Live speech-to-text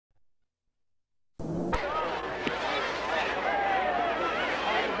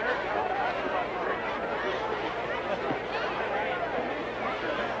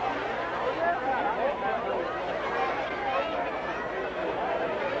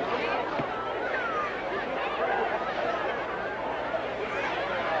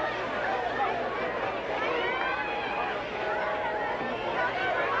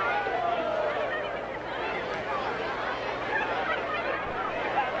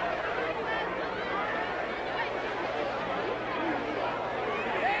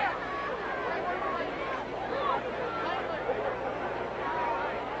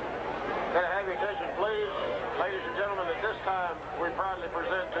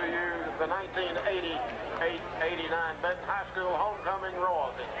the 1988-89 Benton High School homecoming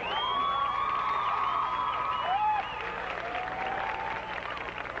royalty.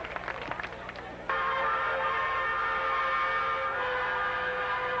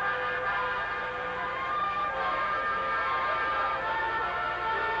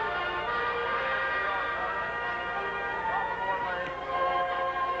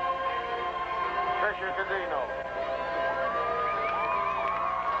 Casino.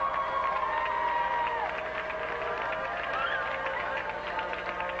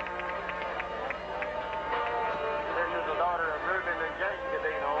 This is the daughter of Ruben and Jane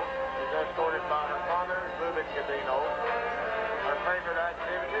Cadino. She's escorted by her father, Ruben Cadino. Her favorite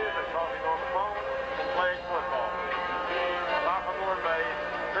activities are talking on the phone and playing football. Sophomore maid,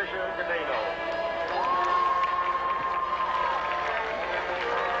 Tricia Cadino.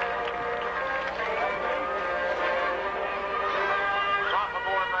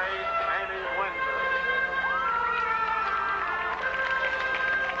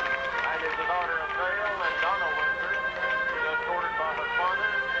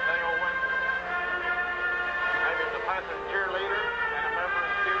 Cheerleader and a member of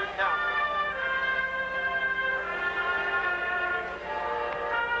the student council.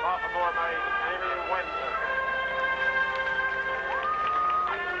 Sophomore maid Amy Windsor.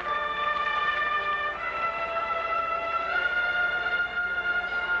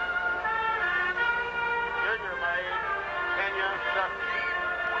 Junior maid Kenya Duffy.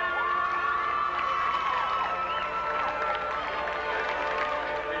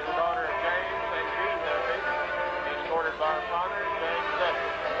 She's the daughter of James and Jean Duffy. Escorted by her father, James Duffy.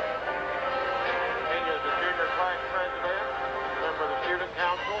 Kenya is the junior class president, member of the student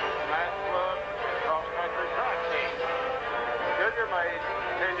council, math club, and cross-country track team. Junior maid,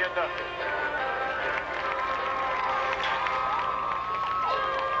 Kenya Duffy.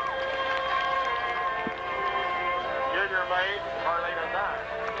 Junior maid, Carlina Dyer.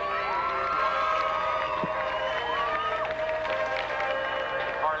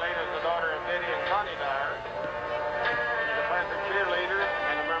 Carlina is the daughter of Denny and Connie Dyer. Panther cheerleader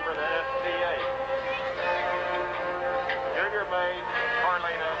and a member of the FDA. Junior maid,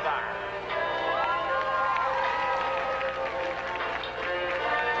 Carlina Dyer.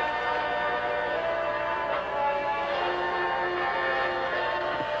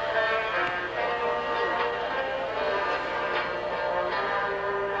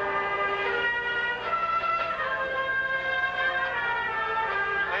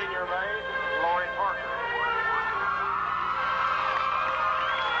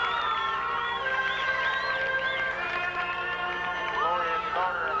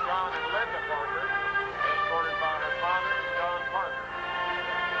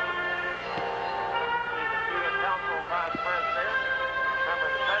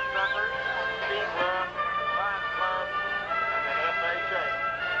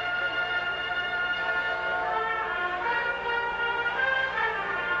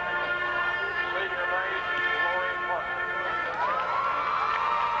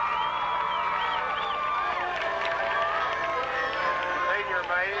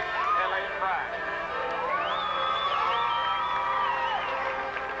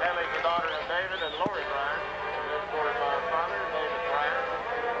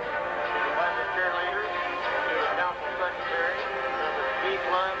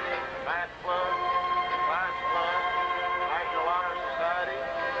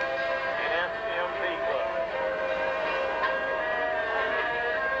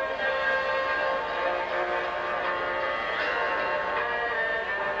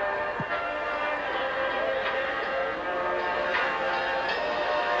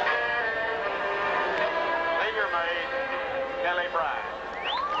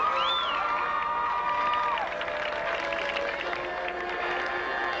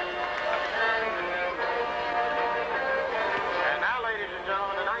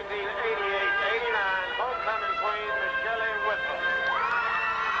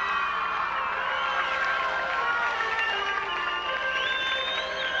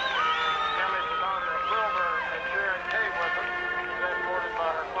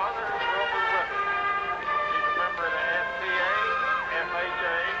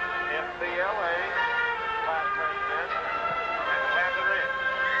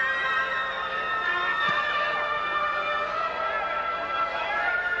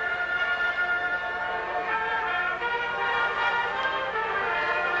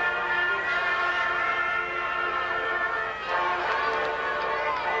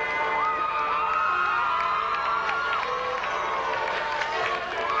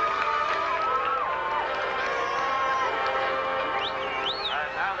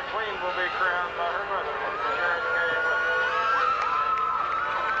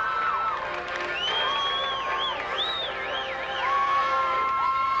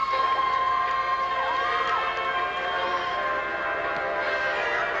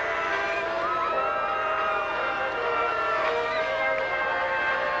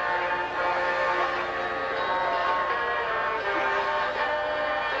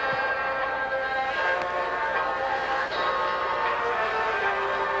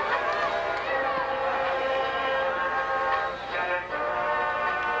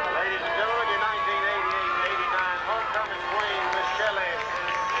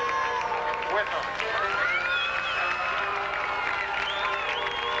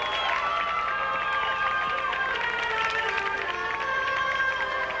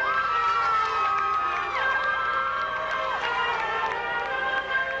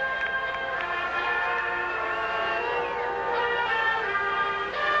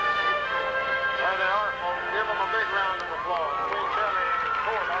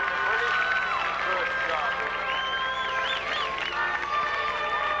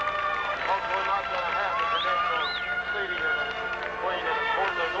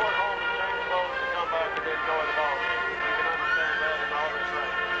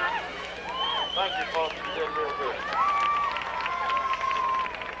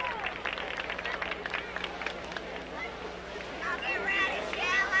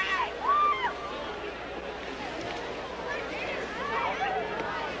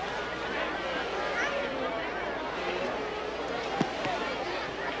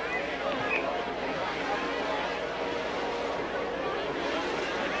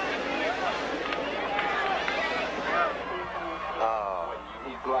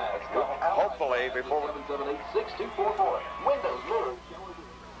 before. 778-6244. Windows, mirrors.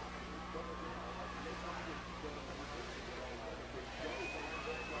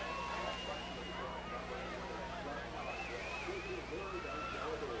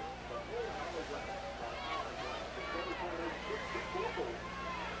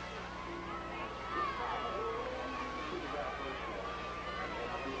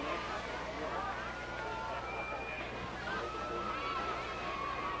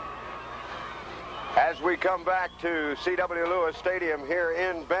 As we come back to C.W. Lewis Stadium here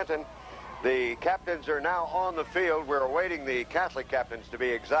in Benton, the captains are now on the field. We're awaiting the Catholic captains, to be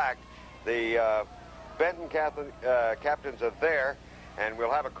exact. The Benton Catholic captains are there, and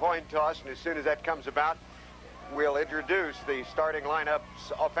we'll have a coin toss, and as soon as that comes about, we'll introduce the starting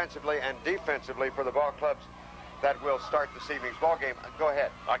lineups offensively and defensively for the ball clubs that will start this evening's ball game. Go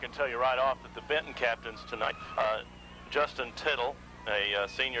ahead. I can tell you right off that the Benton captains tonight, Justin Tittle, a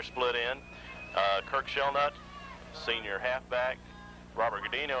senior split end, Kirk Shelnut, senior halfback, Robert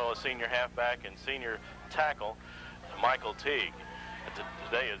Godino, a senior halfback, and senior tackle, Michael Teague.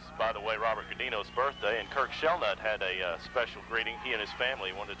 Today is, by the way, Robert Godino's birthday, and Kirk Shelnut had a special greeting. He and his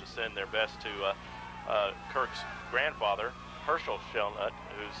family wanted to send their best to Kirk's grandfather, Herschel Shelnut,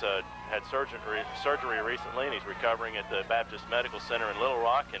 who's had surgery recently, and he's recovering at the Baptist Medical Center in Little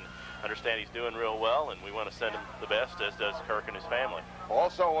Rock, and understand he's doing real well, and we want to send him the best, as does Kirk and his family.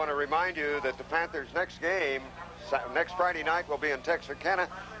 Also want to remind you that the Panthers' next game, next Friday night, will be in Texarkana,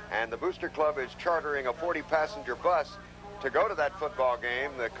 and the Booster Club is chartering a 40-passenger bus to go to that football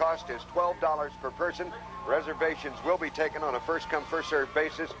game. The cost is $12 per person. Reservations will be taken on a first-come, first-served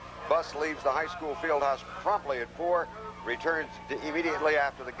basis. Bus leaves the high school field house promptly at 4, returns immediately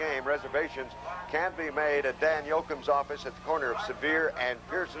after the game. Reservations can be made at Dan Yoakum's office at the corner of Sevier and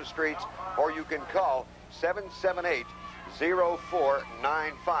Pearson Streets, or you can call 778-0495.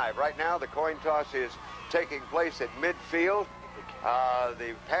 Right now, the coin toss is taking place at midfield.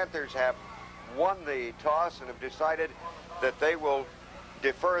 The Panthers have won the toss and have decided that they will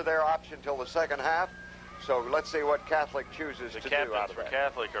defer their option till the second half. So let's see what Catholic chooses to do out of that. The captains for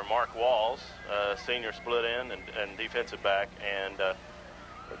Catholic are Mark Walls, senior split end and defensive back, and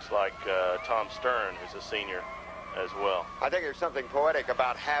looks like Tom Stern, who's a senior as well. I think there's something poetic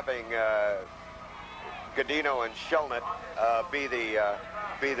about having Godino and Shelnut be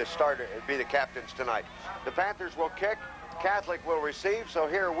the starter, be the captains tonight. The Panthers will kick, Catholic will receive. So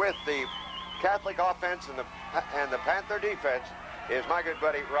here with the Catholic offense and the Panther defense is my good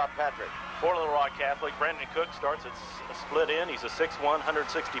buddy Rob Patrick. For Little Rock Catholic, Brandon Cook starts at a split end. He's a 6'1",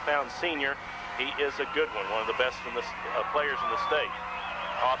 160-pound senior. He is a good one of the best from the players in the state.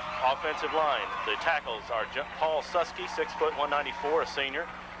 Offensive line, the tackles are Paul Susky, 6', 194, a senior,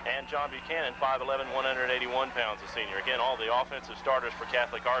 and John Buchanan, 5'11", 181 pounds, a senior. Again, all the offensive starters for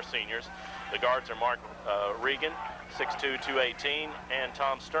Catholic are seniors. The guards are Mark Regan, 6'2", 218, and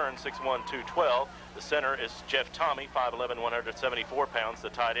Tom Stern, 6'1", 212. The center is Jeff Tommy, 5'11", 174 pounds. The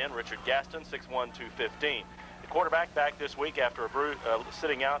tight end, Richard Gaston, 6'1", 215. The quarterback back this week after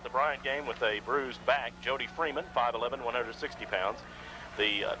sitting out the Bryant game with a bruised back, Jody Freeman, 5'11", 160 pounds.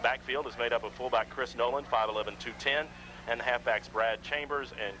 The backfield is made up of fullback Chris Nolan, 5'11", 210, and the halfbacks Brad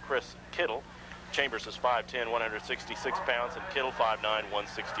Chambers and Chris Kittle. Chambers is 5'10", 166 pounds, and Kittle 5'9",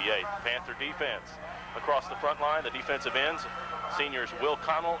 168. Panther defense. Across the front line, the defensive ends, seniors Will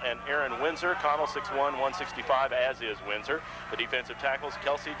Connell and Aaron Windsor. Connell 6'1", 165, as is Windsor. The defensive tackles,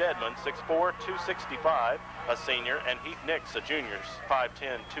 Kelsey Dedman, 6'4", 265, a senior, and Heath Nix, a junior,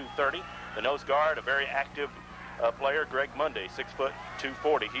 5'10", 230. The nose guard, a very active player, Greg Monday, 6',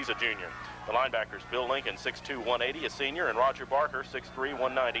 240. He's a junior. The linebackers, Bill Lincoln, 6'2", 180, a senior, and Roger Barker, 6'3",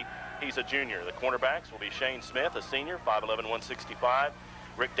 190. He's a junior. The cornerbacks will be Shane Smith, a senior, 5'11", 165.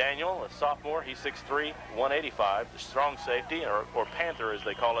 Rick Daniel, a sophomore, he's 6'3", 185. The strong safety, or Panther as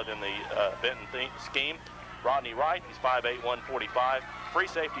they call it in the Benton scheme, Rodney Wright, he's 5'8", 145. Free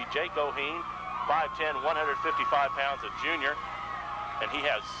safety, Jake O'Heen, 5'10", 155 pounds, a junior. And he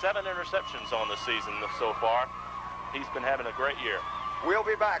has 7 interceptions on the season so far. He's been having a great year. We'll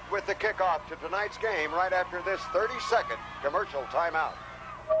be back with the kickoff to tonight's game right after this 30-second commercial timeout.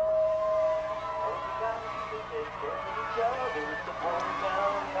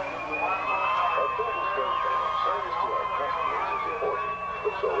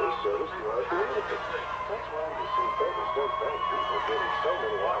 So is service to our community. That's why you see Baker State Bank people getting so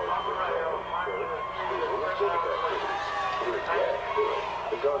many hours of their job, church, school, and civic activities. We're glad to do it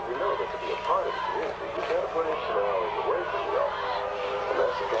because we know that to be a part of the community, you got to put in some hours away from the office. And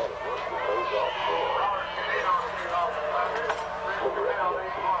that's the kind of work that pays off for.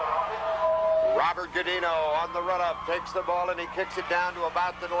 Robert Godino on the run-up, takes the ball and he kicks it down to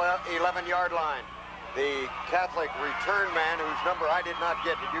about the 11-yard line. The Catholic return man, whose number I did not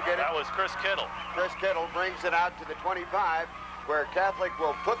get. Did you get it? That was Chris Kittle. Chris Kittle brings it out to the 25, where Catholic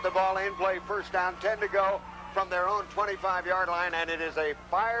will put the ball in play, first down, 10 to go from their own 25-yard line, and it is a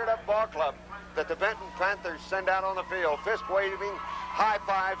fired-up ball club that the Benton Panthers send out on the field. Fist-waving, high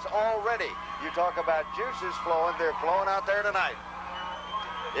fives already. You talk about juices flowing, they're flowing out there tonight.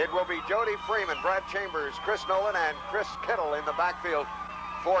 It will be Jody Freeman, Brad Chambers, Chris Nolan, and Chris Kittle in the backfield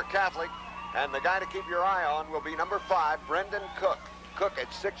for Catholic. And the guy to keep your eye on will be number 5, Brendan Cook. Cook at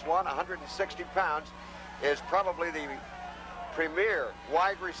 6'1", 160 pounds, is probably the premier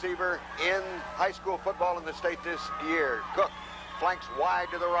wide receiver in high school football in the state this year. Cook flanks wide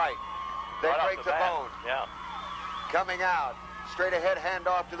to the right. They right break the bone. Yeah. Coming out, straight ahead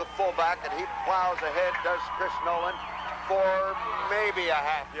handoff to the fullback, and he plows ahead, does Chris Nolan, for maybe a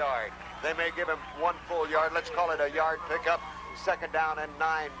half yard. They may give him 1 full yard. Let's call it a yard pickup. Second down and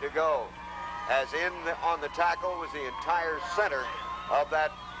 9 to go. As on the tackle was the entire center of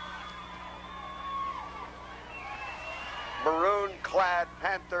that maroon-clad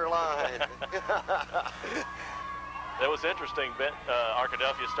Panther line. That was interesting.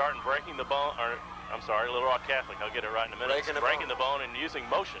 Arkadelphia starting breaking the bone, or I'm sorry, Little Rock Catholic. I'll get it right in a minute. Breaking the bone and using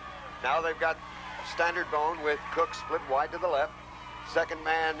motion. Now they've got standard bone with Cook split wide to the left. Second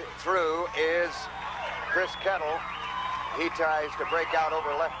man through is Chris Kettle. He tries to break out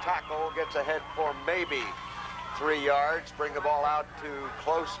over left tackle, gets ahead for maybe 3 yards, bring the ball out to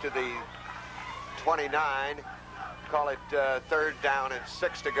close to the 29. Call it third down and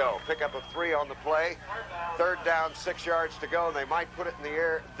 6 to go. Pickup of 3 on the play. Third down, 6 yards to go. They might put it in the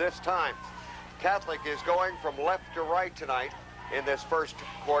air this time. Catholic is going from left to right tonight in this first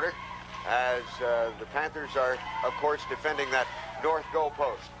quarter, as the Panthers are, of course, defending that north goal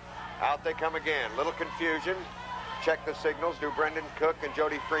post. Out they come again. Little confusion. Check the signals. Do Brendan Cook and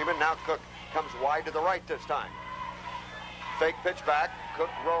Jody Freeman. Now Cook comes wide to the right this time. Fake pitch back. Cook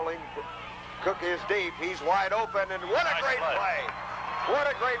rolling. Cook is deep. He's wide open, and what a great play. What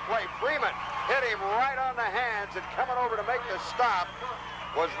a great play. Freeman hit him right on the hands, and coming over to make the stop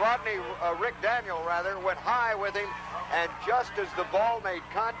was Rick Daniel, went high with him, and just as the ball made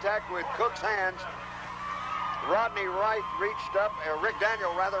contact with Cook's hands, Rodney Wright reached up, Rick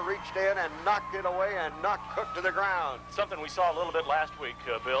Daniel reached in and knocked it away and knocked Cook to the ground. Something we saw a little bit last week,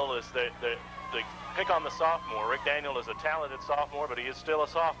 Bill, is the pick on the sophomore. Rick Daniel is a talented sophomore, but he is still a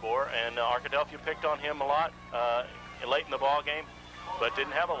sophomore, and Arkadelphia picked on him a lot late in the ball game, but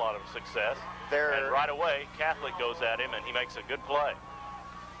didn't have a lot of success. And right away, Catholic goes at him, and he makes a good play.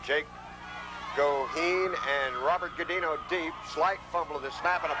 Jake Goheen and Robert Godino deep, slight fumble of the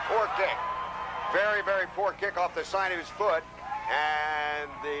snap, and a poor kick. Very, very poor kick off the side of his foot, and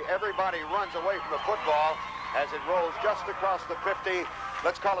everybody runs away from the football as it rolls just across the 50.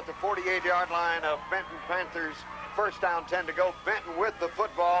 Let's call it the 48-yard line of Benton Panthers. First down, 10 to go. Benton with the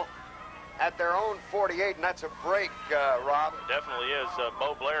football at their own 48, and that's a break, Rob. It definitely is.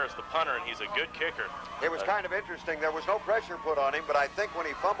 Bo Blair is the punter, and he's a good kicker. It was kind of interesting. There was no pressure put on him, but I think when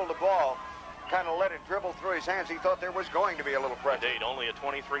he fumbled the ball, kind of let it dribble through his hands, he thought there was going to be a little pressure. Indeed, only a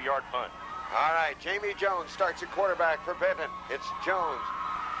 23-yard punt. All right, Jamie Jones starts at quarterback for Benton. It's Jones.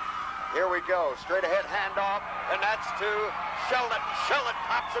 Here we go. Straight ahead handoff, and that's to Shelnut. Shelnut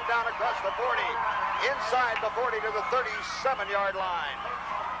pops it down across the 40. Inside the 40 to the 37-yard line.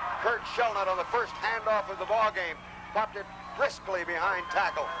 Kurt Shelnut on the first handoff of the ball game popped it briskly behind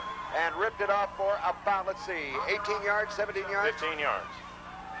tackle and ripped it off for about, 18 yards, 17 yards? 15 yards.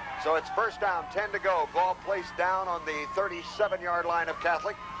 So it's first down, 10 to go. Ball placed down on the 37-yard line of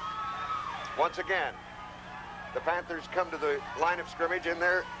Catholic. Once again, the Panthers come to the line of scrimmage in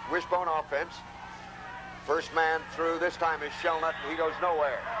their wishbone offense. First man through this time is Shelnut, and he goes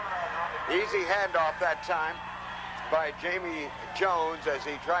nowhere. Easy handoff that time by Jamie Jones as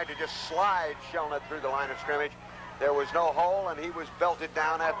he tried to just slide Shelnut through the line of scrimmage. There was no hole, and he was belted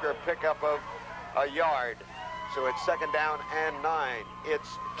down after a pickup of a yard. So it's second down and 9. It's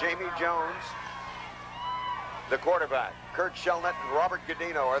Jamie Jones, the quarterback. Kurt Shelnut and Robert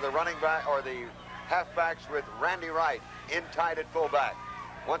Godino are the running back, or the halfbacks, with Randy Wright in tight at fullback.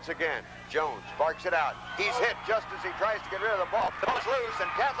 Once again, Jones barks it out. He's hit just as he tries to get rid of the ball. The ball's loose, and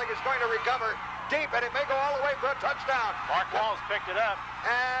Catholic is going to recover deep, and it may go all the way for a touchdown. Mark Walls picked it up.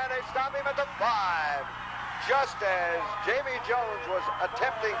 And they stop him at the 5. Just as Jamie Jones was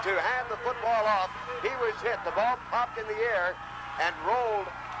attempting to hand the football off, he was hit. The ball popped in the air and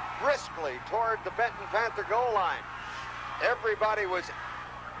rolled briskly toward the Benton Panther goal line. Everybody was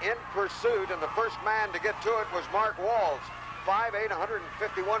in pursuit, and the first man to get to it was Mark Walls, 5'8",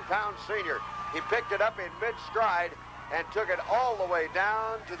 151-pound senior. He picked it up in mid-stride and took it all the way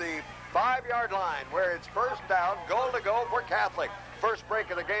down to the 5-yard line, where it's first down, goal to go for Catholic. First break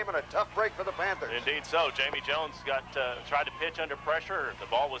of the game and a tough break for the Panthers. Indeed so. Jamie Jones tried to pitch under pressure. The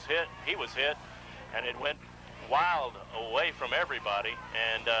ball was hit. He was hit, and it went wild away from everybody.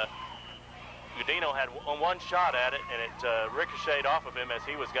 And Udino had one shot at it, and it ricocheted off of him as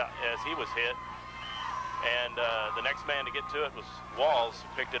he was hit. And the next man to get to it was Walls,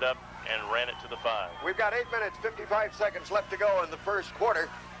 who picked it up and ran it to the 5. We've got 8 minutes, 55 seconds left to go in the first quarter.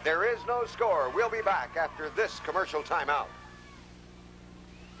 There is no score. We'll be back after this commercial timeout.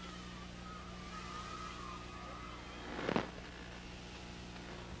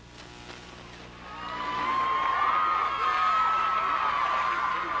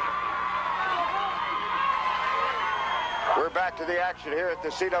 We're back to the action here at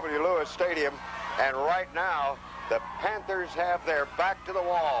the C.W. Lewis Stadium, and right now the Panthers have their back to the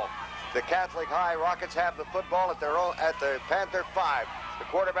wall. The Catholic High Rockets have the football at the Panther 5. The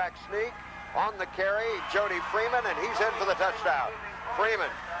quarterback sneak on the carry, Jody Freeman, and he's in for the touchdown.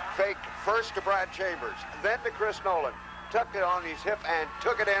 Freeman faked first to Brad Chambers, then to Chris Nolan, tucked it on his hip and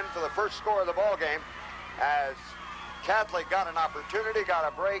took it in for the first score of the ball game, as Catholic got an opportunity, got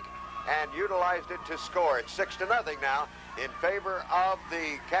a break, and utilized it to score. It's 6-0 now in favor of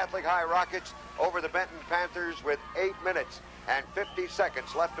the Catholic High Rockets over the Benton Panthers, with 8 minutes and 50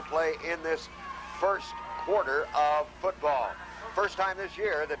 seconds left to play in this first quarter of football. First time this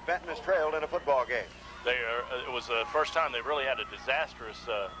year that Benton has trailed in a football game. It was the first time they really had a disastrous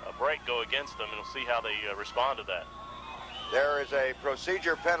break go against them, and we'll see how they respond to that. There is a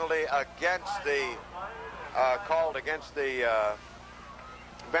procedure penalty against the called against the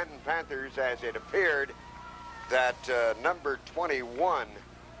Benton Panthers, as it appeared that number 21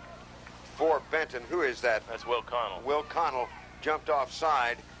 for Benton, who is that? That's Will Connell. Will Connell jumped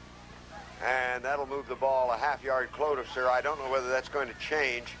offside, and that'll move the ball a half-yard closer. I don't know whether that's going to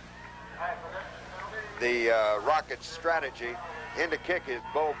change the Rockets' strategy. In to kick is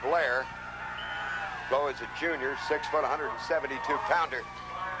Bo Blair. Bo is a junior, 6 foot, 172-pounder,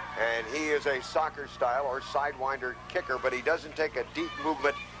 and he is a soccer-style or sidewinder kicker, but he doesn't take a deep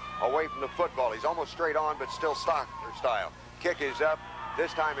movement away from the football. He's almost straight on, but still soccer-style. Kick is up.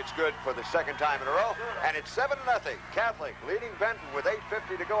 This time it's good for the second time in a row, and it's 7-0. Catholic leading Benton with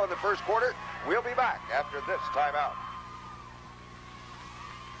 8:50 to go in the first quarter. We'll be back after this timeout.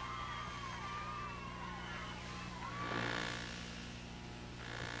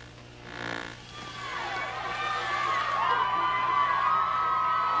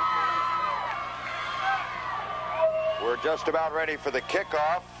 We're just about ready for the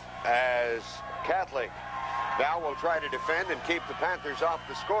kickoff, as Catholic now will try to defend and keep the Panthers off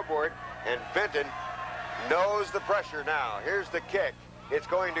the scoreboard, and Benton knows the pressure now. Here's the kick. It's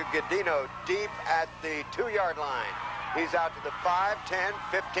going to Godino deep at the 2-yard line. He's out to the 5, 10,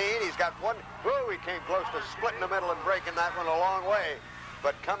 15. He's got one. Ooh, he came close to splitting the middle and breaking that one a long way.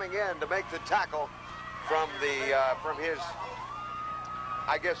 But coming in to make the tackle from his,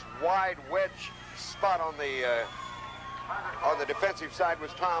 I guess, wide wedge spot on the defensive side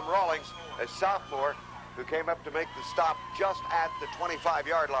was Tom Rawlings, a sophomore, who came up to make the stop just at the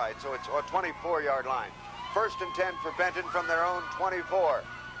 25-yard line. So it's a 24-yard line. 1st and 10 for Benton from their own 24.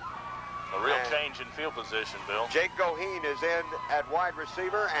 A real change in field position, Bill. Jake Goheen is in at wide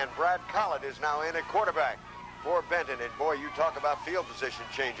receiver, and Brad Collett is now in at quarterback for Benton. And boy, you talk about field position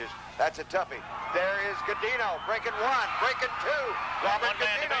changes. That's a toughie. There is Godino breaking 1, breaking 2. Robert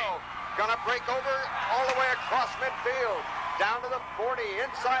Godino gonna break over all the way across midfield, down to the 40,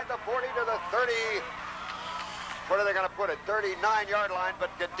 inside the 40 to the 30. Where are they going to put it? 39-yard line, but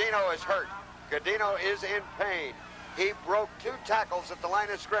Godino is hurt. Godino is in pain. He broke 2 tackles at the line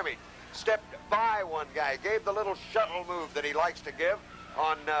of scrimmage, stepped by one guy, gave the little shuttle move that he likes to give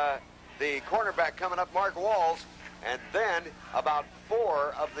on the cornerback coming up, Mark Walls, and then about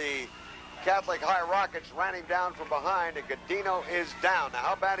 4 of the Catholic High Rockets ran him down from behind, and Godino is down. Now,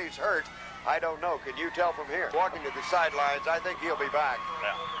 how bad he's hurt, I don't know. Can you tell from here? Walking to the sidelines, I think he'll be back.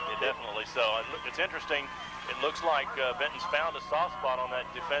 Yeah, definitely so. It's interesting. It looks like Benton's found a soft spot on that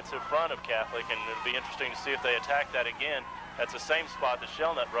defensive front of Catholic, and it'll be interesting to see if they attack that again. That's the same spot that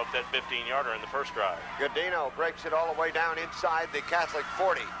Shelnut broke that 15-yarder in the first drive. Godino breaks it all the way down inside the Catholic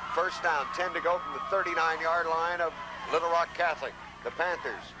 40. First down, 10 to go from the 39-yard line of Little Rock Catholic. The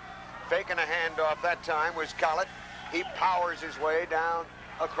Panthers faking a handoff that time was Collett. He powers his way down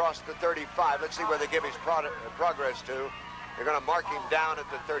across the 35. Let's see where they give his progress to. They're going to mark him down at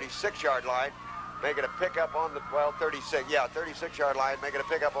the 36-yard line. Make it a pickup on the, 36, 36-yard line. Make it a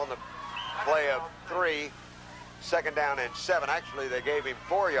pickup on the play of 3. Second down and 7. Actually, they gave him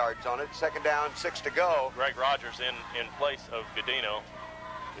 4 yards on it. Second down, 6 to go. Greg Rogers in place of Godino.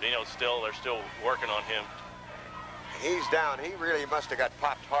 Godino's they're still working on him. He's down. He really must have got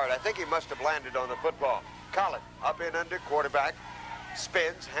popped hard. I think he must have landed on the football. Collett up in under quarterback.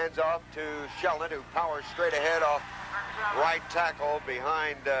 Spins, hands off to Sheldon, who powers straight ahead off right tackle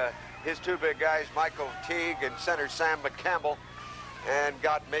behind his 2 big guys, Michael Teague and center Sam McCampbell, and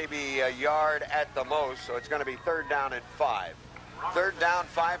got maybe a yard at the most, so it's going to be 3rd down and 5. 3rd down,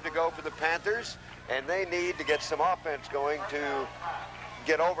 5 to go for the Panthers, and they need to get some offense going to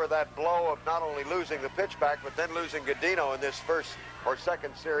get over that blow of not only losing the pitchback, but then losing Godino in this first or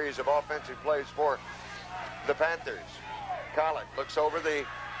second series of offensive plays for the Panthers. Collett looks over the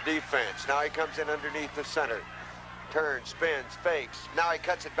defense. Now he comes in underneath the center. Turns, spins, fakes. Now he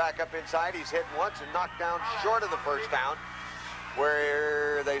cuts it back up inside. He's hit once and knocked down short of the first down,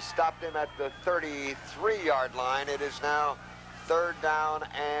 where they stopped him at the 33-yard line. It is now 3rd down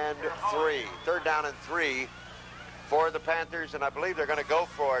and 3. 3rd down and 3 for the Panthers, and I believe they're going to go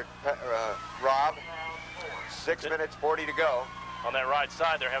for it, Rob. 6 minutes, 40 to go. On that right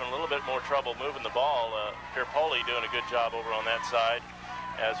side, they're having a little bit more trouble moving the ball. Pierpoli doing a good job over on that side,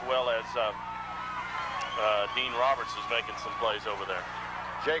 as well as Dean Roberts is making some plays over there.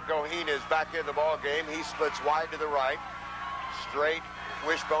 Jake Goheen is back in the ball game. He splits wide to the right. Straight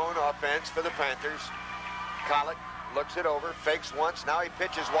wishbone offense for the Panthers. Collett looks it over, fakes once. Now he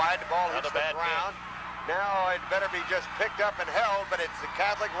pitches wide. The ball hits the ground. Now it better be just picked up and held, but it's the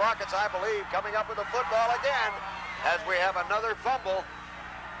Catholic Rockets, I believe, coming up with the football again as we have another fumble.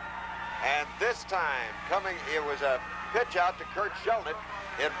 And this time it was a pitch out to Kurt Sheldon.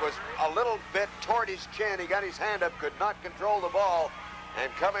 It was a little bit toward his chin. He got his hand up, could not control the ball,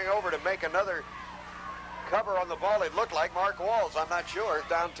 and coming over to make another cover on the ball, it looked like Mark Walls. I'm not sure.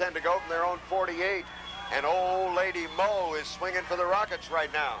 Down 10 to go from their own 48. And old lady Mo is swinging for the Rockets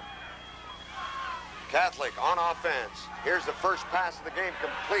right now. Catholic on offense. Here's the first pass of the game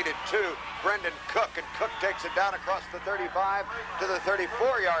completed to Brendan Cook, and Cook takes it down across the 35 to the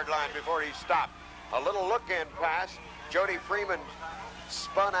 34-yard line before he stopped. A little look-in pass. Jody Freeman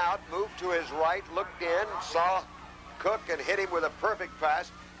spun out, moved to his right, looked in, saw Cook and hit him with a perfect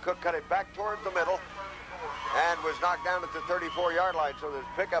pass. Cook cut it back toward the middle and was knocked down at the 34-yard line, so there's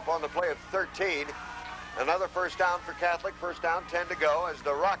pickup on the play of 13. Another first down for Catholic. First down, 10 to go, as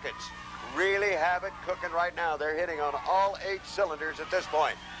the Rockets really have it cooking right now. They're hitting on all 8 cylinders at this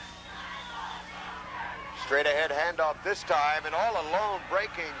point. Straight ahead handoff this time, and all alone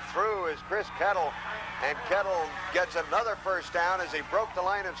breaking through is Chris Kettle. And Kettle gets another first down as he broke the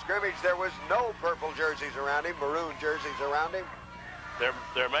line of scrimmage. There was no purple jerseys around him, maroon jerseys around him.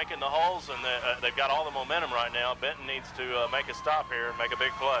 They're making the holes, and they've got all the momentum right now. Benton needs to make a stop here and make a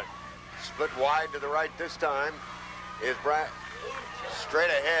big play. Split wide to the right this time is Brad. Straight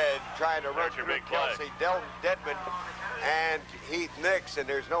ahead, trying to run through Kelsey Dedman and Heath Nix, and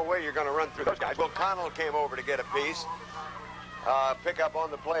there's no way you're going to run through those guys. Will Connell came over to get a piece. Pick up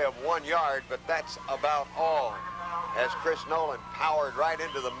on the play of 1 yard, but that's about all, as Chris Nolan powered right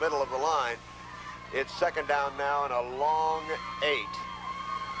into the middle of the line. It's second down now and a long 8.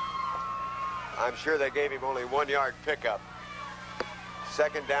 I'm sure they gave him only 1 yard pickup.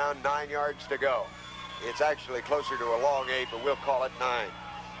 Second down, 9 yards to go. It's actually closer to a long 8, but we'll call it 9.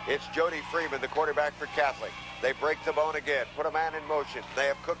 It's Jody Freeman, the quarterback for Catholic. They break the bone again, put a man in motion. They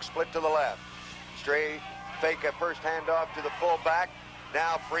have Cook split to the left. Straight fake a first handoff to the fullback.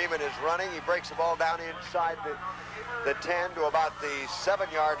 Now Freeman is running. He breaks the ball down inside the 10 to about the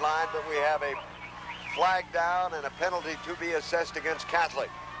 7-yard line, but we have a flag down and a penalty to be assessed against Catholic.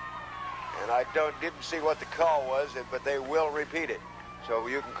 And I didn't see what the call was, but they will repeat it. So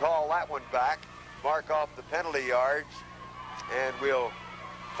you can call that one back, mark off the penalty yards, and we'll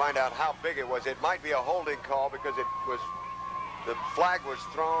find out how big it was. It might be a holding call because the flag was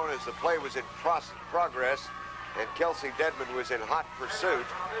thrown as the play was in progress, and Kelsey Dedman was in hot pursuit,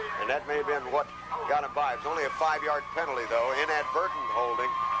 and that may have been what got him by. It was only a 5-yard penalty, though, inadvertent holding.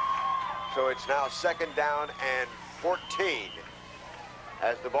 So it's now second down and 14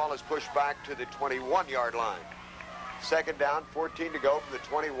 as the ball is pushed back to the 21-yard line. Second down, 14 to go from the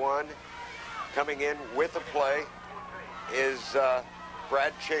 21. Coming in with a play is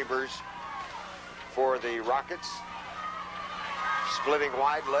Brad Chambers for the Rockets. Splitting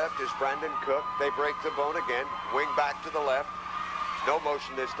wide left is Brandon Cook. They break the bone again. Wing back to the left. No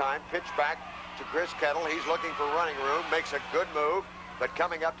motion this time. Pitch back to Chris Kettle. He's looking for running room. Makes a good move, but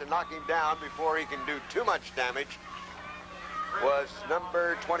coming up to knock him down before he can do too much damage was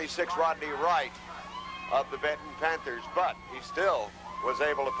number 26, Rodney Wright of the Benton Panthers, but he still was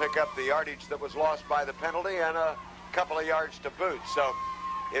able to pick up the yardage that was lost by the penalty and a couple of yards to boot. So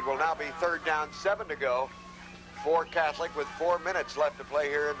it will now be 3rd down, 7 to go for Catholic with 4 minutes left to play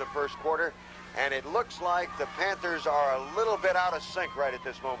here in the first quarter. And it looks like the Panthers are a little bit out of sync right at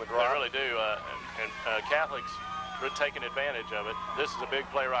this moment, Rob. They really do. And Catholic's taking advantage of it. This is a big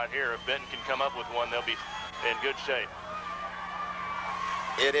play right here. If Benton can come up with one, they'll be in good shape.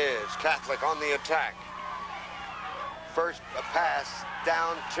 It is Catholic on the attack. First a pass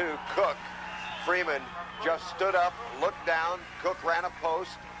down to Cook. Freeman just stood up, looked down. Cook ran a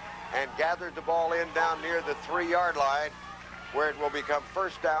post and gathered the ball in down near the 3-yard line, where it will become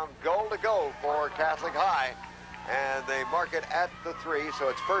first down, goal to go for Catholic High. And they mark it at the 3, so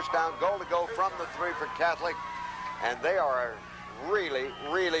it's first down, goal to go from the 3 for Catholic. And they are really,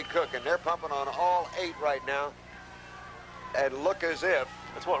 really cooking. They're pumping on all 8 right now and look as if.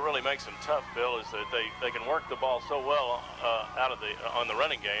 That's what really makes them tough, Bill, is that they can work the ball so well on the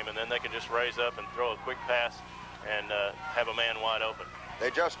running game, and then they can just raise up and throw a quick pass and have a man wide open. They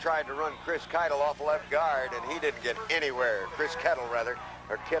just tried to run Chris Kittle off left guard, and he didn't get anywhere. Chris Kittle, rather,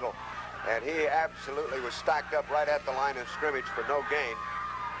 or Kittle. And he absolutely was stacked up right at the line of scrimmage for no gain.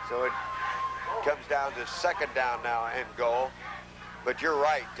 So it comes down to 2nd down now and goal. But you're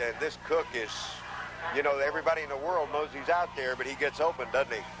right, and this Cook is, you know, everybody in the world knows he's out there, but he gets open,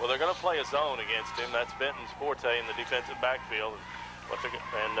 doesn't he? Well, they're going to play a zone against him. That's Benton's forte in the defensive backfield.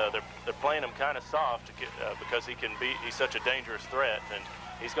 They're playing him kind of soft because he's such a dangerous threat, and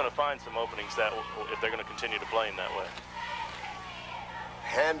he's going to find some openings if they're going to continue to play him that way.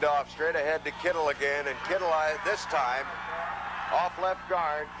 Handoff straight ahead to Kittle again, and Kittle this time off left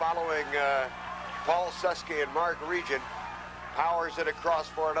guard, following Paul Susky and Mark Regent, powers it across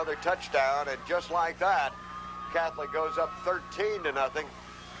for another touchdown, and just like that, Catholic goes up 13-0.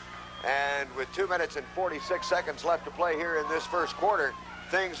 And with 2 minutes and 46 seconds left to play here in this first quarter,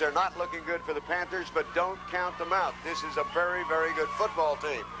 things are not looking good for the Panthers, but don't count them out. This is a very, very good football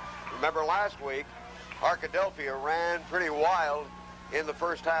team. Remember last week, Arkadelphia ran pretty wild in the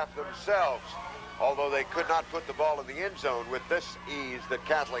first half themselves, although they could not put the ball in the end zone with this ease that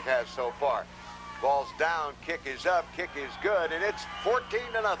Catholic has so far. Ball's down, kick is up, kick is good, and it's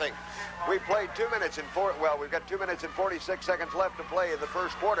 14-0. We played 2 minutes and we've got 2 minutes and 46 seconds left to play in the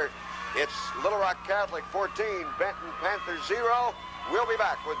first quarter. It's Little Rock Catholic 14, Benton Panther 0. We'll be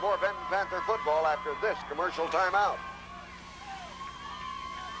back with more Benton Panther football after this commercial timeout.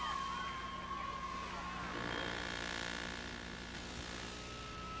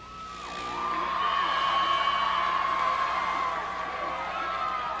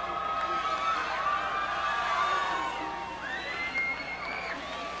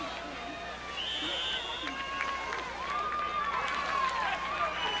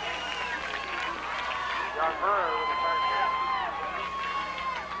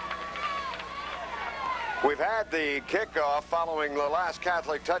 We've had the kickoff following the last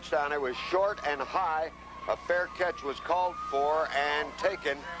Catholic touchdown. It was short and high. A fair catch was called for and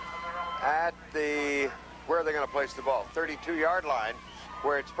taken at the, where are they going to place the ball? 32-yard line,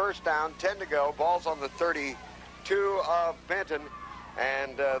 where it's first down, 10 to go. Ball's on the 32 of Benton,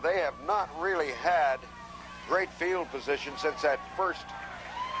 and they have not really had great field position since that first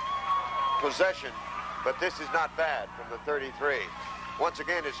possession, but this is not bad from the 33. Once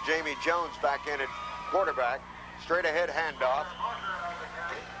again, it's Jamie Jones back in at quarterback, straight ahead handoff,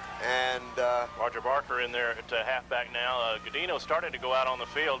 and Roger Barker in there at halfback now. Godino started to go out on the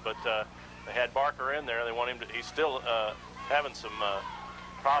field, but they had Barker in there. They want him to, he's still having some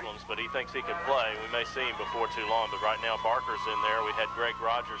problems, but he thinks he can play. We may see him before too long, but right now Barker's in there. We had Greg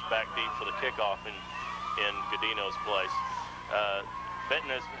Rogers back deep for the kickoff in Godino's place.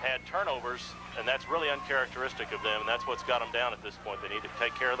 Benton has had turnovers, and that's really uncharacteristic of them, and that's what's got them down at this point. They need to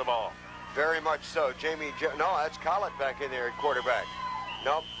take care of the ball. Very much so. No, that's Collett back in there at quarterback.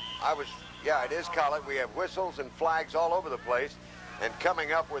 Nope, yeah, it is Collett. We have whistles and flags all over the place. And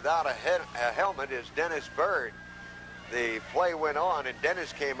coming up without a helmet is Dennis Bird. The play went on, and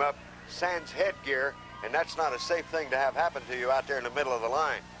Dennis came up sans headgear, and that's not a safe thing to have happen to you out there in the middle of the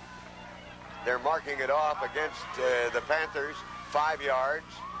line. They're marking it off against the Panthers, 5 yards.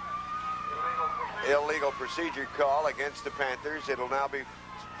 Illegal procedure call against the Panthers. It'll now be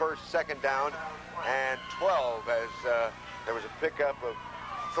second down and 12 as there was a pickup of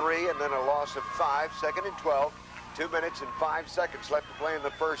 3 and then a loss of 5. 2nd and 12. 2 minutes and 5 seconds left to play in the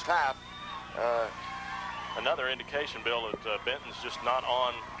first half. Another indication, Bill, that Benton's just not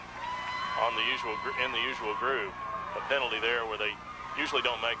in the usual groove. A penalty there where they usually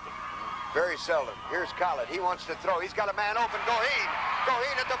don't make them. Very seldom. Here's Collett. He wants to throw. He's got a man open. Goheen.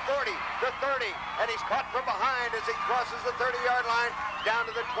 Goheen at the 40, the 30, and he's caught from behind as he crosses the 30-yard line. down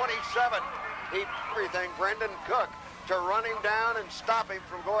to the 27. He everything, Brendan Cook, to run him down and stop him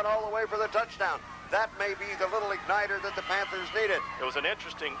from going all the way for the touchdown. That may be the little igniter that the Panthers needed. It was an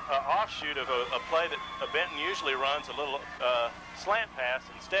interesting offshoot of a play that Benton usually runs, a little slant pass.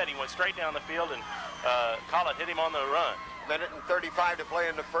 Instead, he went straight down the field, and Collett hit him on the run. Minute and 35 to play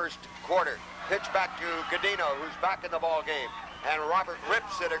in the first quarter. Pitch back to Godino, who's back in the ball game. And Robert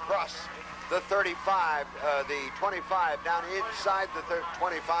rips it across the 35, the 25, down inside the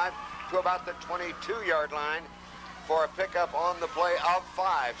 25 to about the 22-yard line for a pickup on the play of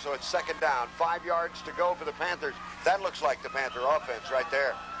 5. So it's second down. 5 yards to go for the Panthers. That looks like the Panther offense right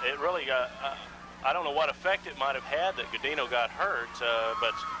there. It really got, I don't know what effect it might have had that Godino got hurt,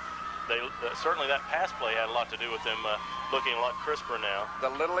 but certainly that pass play had a lot to do with them looking a lot crisper now. The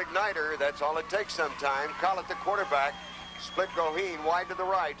little igniter, that's all it takes sometimes. Collett, the quarterback, split Goheen wide to the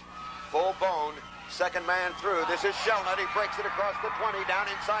right. Full bone, second man through. This is Shelnut. He breaks it across the 20, down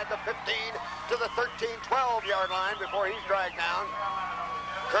inside the 15 to the 13, 12-yard line before he's dragged down.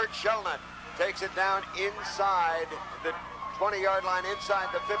 Kurt Shelnut takes it down inside the 20-yard line, inside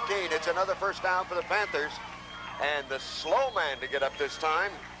the 15. It's another first down for the Panthers. And the slow man to get up this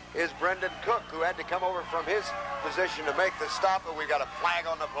time is Brendan Cook, who had to come over from his position to make the stop, but we got a flag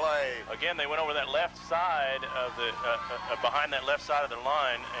on the play. Again, they went over that left side of the, behind that left side of the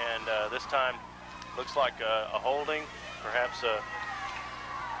line, and this time looks like a holding, perhaps it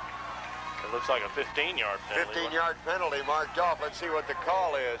looks like a 15-yard penalty. 15-yard penalty marked off. Let's see what the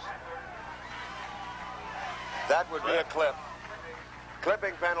call is. That would be a clip.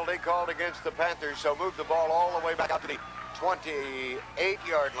 Clipping penalty called against the Panthers, so move the ball all the way back out to the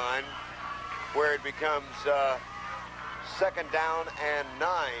 28-yard line, where it becomes second down and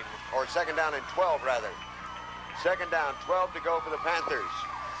 9, or second down and 12 rather. Second down, 12 to go for the Panthers.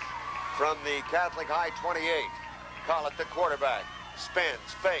 From the Catholic High 28, Collett, the quarterback,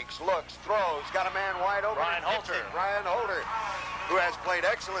 spins, fakes, looks, throws, got a man wide open. Ryan Holter. Ryan Holter, who has played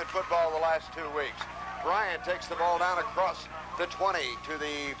excellent football the last 2 weeks. Ryan takes the ball down across the 20 to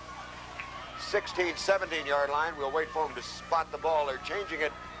the 16, 17-yard line. We'll wait for him to spot the ball. They're changing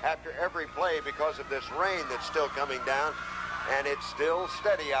it after every play because of this rain that's still coming down, and it's still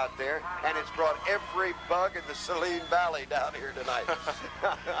steady out there, and it's brought every bug in the Saline Valley down here tonight.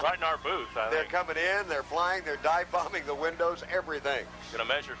 Right in our booth, They're coming in, they're flying, they're dive bombing the windows, everything. Going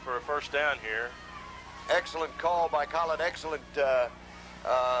to measure for a first down here. Excellent call by Collett, excellent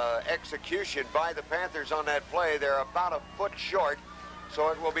execution by the Panthers on that play. They're about a foot short, so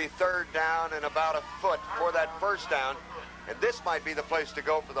it will be third down and about a foot for that first down. And this might be the place to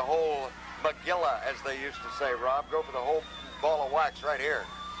go for the whole Magilla, as they used to say, Rob. Go for the whole ball of wax right here.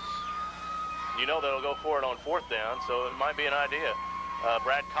 You know they'll go for it on fourth down, so it might be an idea.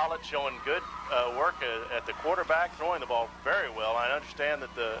 Brad Collett showing good work at the quarterback, throwing the ball very well. I understand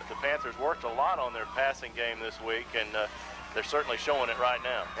that the Panthers worked a lot on their passing game this week, and they're certainly showing it right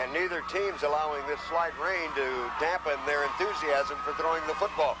now. And neither team's allowing this slight rain to dampen their enthusiasm for throwing the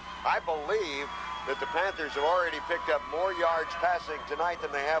football. I believe that the Panthers have already picked up more yards passing tonight than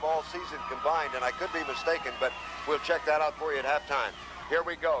they have all season combined, and I could be mistaken, but we'll check that out for you at halftime. Here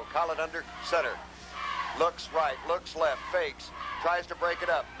we go. Collett under center. Looks right, looks left, fakes, tries to break it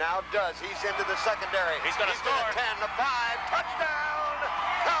up. Now does. He's into the secondary. He's going to score. To the 10, the 5, touchdown,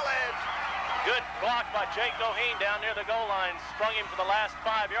 College! Good block by Jake Goheen down near the goal line. Sprung him for the last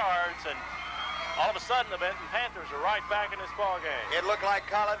 5 yards, and all of a sudden the Benton Panthers are right back in this ball game. It looked like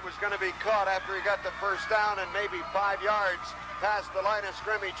Collett was going to be caught after he got the first down and maybe 5 yards past the line of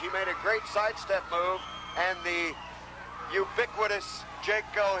scrimmage. He made a great sidestep move, and the ubiquitous Jake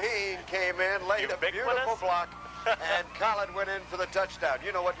Goheen came in, laid a beautiful block, and Collett went in for the touchdown.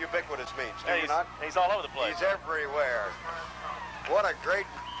 You know what ubiquitous means, do you not? He's all over the place. He's everywhere. What a great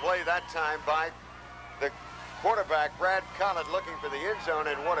play that time by the quarterback, Brad Collett, looking for the end zone,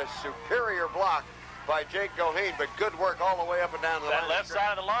 and what a superior block by Jake Goheen, but good work all the way up and down the line. That left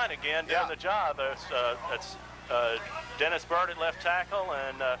side of the line again doing the job. It's Dennis Bird at left tackle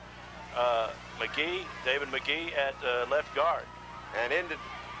and David McGee at left guard. And in to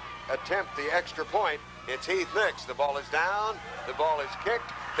attempt the extra point, it's Heath Nix. The ball is down, the ball is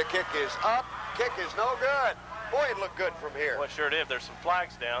kicked, the kick is up, kick is no good. Boy, it looked good from here. Well, sure did. There's some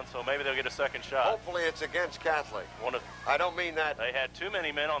flags down, so maybe they'll get a second shot. Hopefully it's against Catholic. I don't mean that. They had too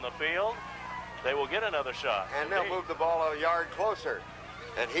many men on the field. They will get another shot. And they'll move the ball a yard closer.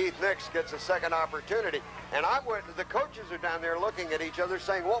 And Heath Nix gets a second opportunity. And the coaches are down there looking at each other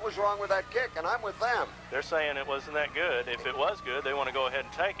saying, what was wrong with that kick? And I'm with them. They're saying it wasn't that good. If it was good, they want to go ahead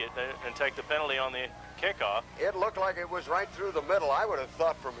and take it and take the penalty on the kickoff. It looked like it was right through the middle, I would have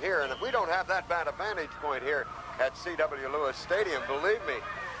thought, from here. And if we don't have that bad a vantage point here at C.W. Lewis Stadium, believe me,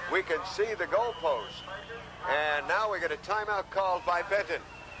 we can see the goalpost. And now we get a timeout called by Benton.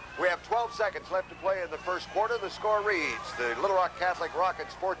 We have 12 seconds left to play in the first quarter. The score reads, the Little Rock Catholic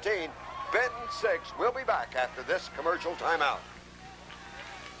Rockets 14, Benton 6. We'll be back after this commercial timeout.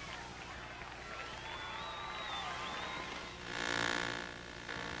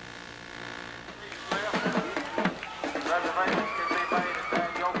 Reservations can be made at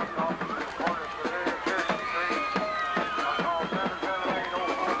that Yoko's office in the corner of Severe Pearson Street. I'll call 705.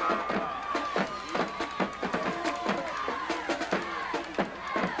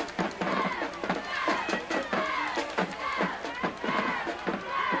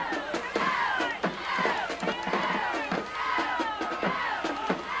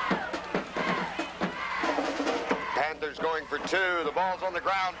 Panthers going for two. The ball's on the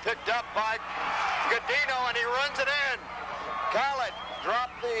ground, picked up by Godino, and he runs it in. Khaled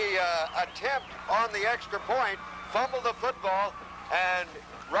dropped the attempt on the extra point, fumbled the football, and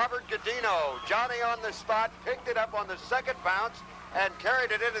Robert Godino, Johnny on the spot, picked it up on the second bounce and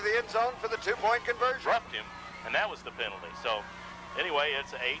carried it into the end zone for the two-point conversion. Dropped him, and that was the penalty. So, anyway,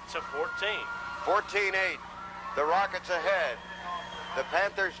 it's 8-14. 14-8. The Rockets ahead. The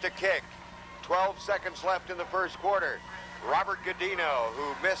Panthers to kick. 12 seconds left in the first quarter. Robert Godino,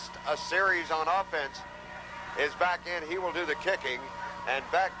 who missed a series on offense, is back in. He will do the kicking. And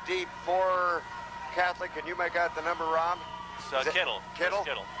back deep for Catholic. Can you make out the number, Rob? Kittle. Kittle?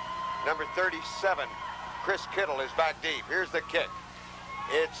 Kittle. Number 37. Chris Kittle is back deep. Here's the kick.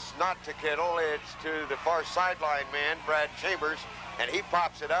 It's not to Kittle. It's to the far sideline man, Brad Chambers. And he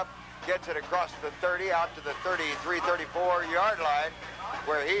pops it up, gets it across the 30, out to the 33, 34-yard line,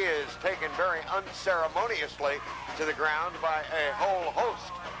 where he is taken very unceremoniously to the ground by a whole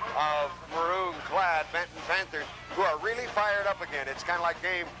host of maroon-clad Benton Panthers who are really fired up again. It's kind of like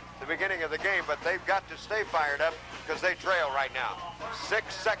the beginning of the game, but they've got to stay fired up because they trail right now.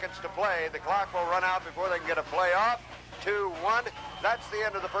 6 seconds to play. The clock will run out before they can get a play off. 2-1. That's the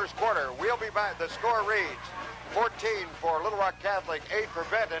end of the first quarter. We'll be back. The score reads 14 for Little Rock Catholic, 8 for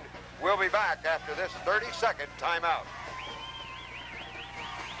Benton. We'll be back after this 30-second timeout.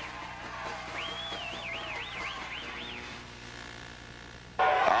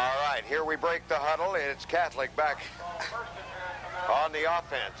 All right, here we break the huddle. It's Catholic back on the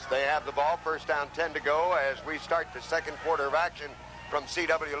offense. They have the ball, first down, 10 to go as we start the second quarter of action from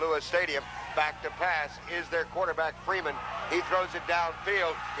C.W. Lewis Stadium. Back to pass is their quarterback, Freeman. He throws it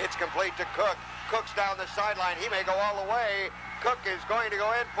downfield. It's complete to Cook. Cook's down the sideline. He may go all the way. Cook is going to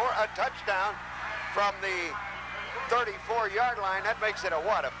go in for a touchdown from the 34-yard line. That makes it a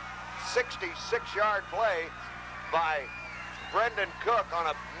 66-yard play by Brendan Cook on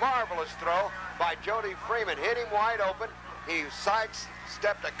a marvelous throw by Jody Freeman. Hit him wide open. He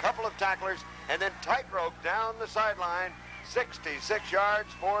sidestepped a couple of tacklers and then tightrope down the sideline. 66 yards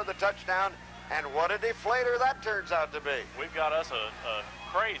for the touchdown. And what a deflator that turns out to be. We've got us a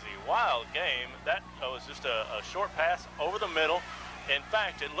crazy, wild game. That was just a short pass over the middle. In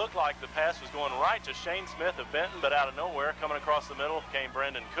fact, it looked like the pass was going right to Shane Smith of Benton, but out of nowhere, coming across the middle, came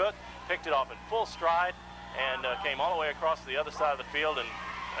Brendan Cook, picked it off in full stride, and came all the way across the other side of the field, and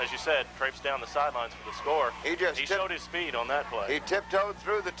as you said, traipsed down the sidelines for the score. He showed his speed on that play. He tiptoed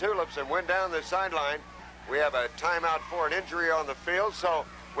through the tulips and went down the sideline. We have a timeout for an injury on the field, so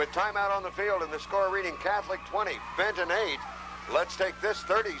with timeout on the field and the score reading Catholic 20, Benton 8, let's take this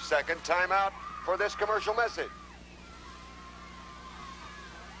 30-second timeout for this commercial message.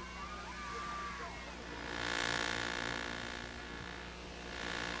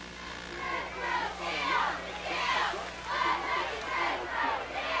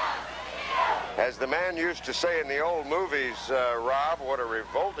 As the man used to say in the old movies, Rob, what a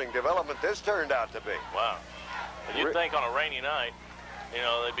revolting development this turned out to be. Wow. And you'd think on a rainy night, you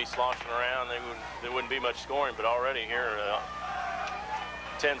know, they'd be sloshing around, there wouldn't be much scoring, but already here,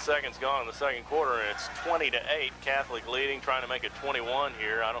 10 seconds gone in the second quarter, and it's 20-8, Catholic leading, trying to make it 21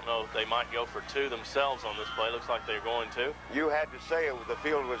 here. I don't know if they might go for two themselves on this play. Looks like they're going to. You had to say the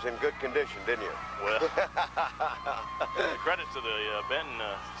field was in good condition, didn't you? Well, credit to the Benton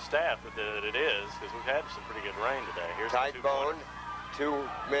staff that it is, because we've had some pretty good rain today. Here's tight bone, two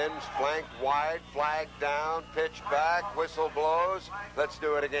men's flanked wide, flag down, pitch back, whistle blows. Let's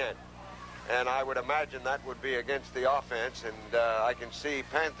do it again. And I would imagine that would be against the offense, and I can see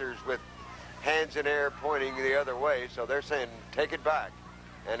Panthers with hands in air pointing the other way, so they're saying take it back,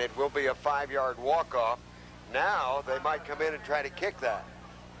 and it will be a 5-yard walk-off. now they might come in and try to kick that.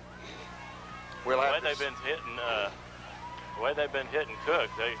 We'll The way have to they've been hitting Cook,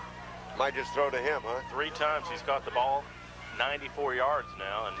 they might just throw to him, huh? 3 times he's caught the ball, 94 yards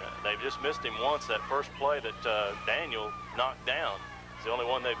now, and they've just missed him once. That first play that Daniel knocked down is the only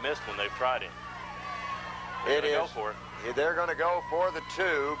one they've missed when they've tried him. It is. Go for it. They're going to go for the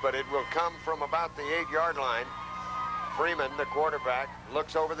 2, but it will come from about the 8-yard line. Freeman, the quarterback,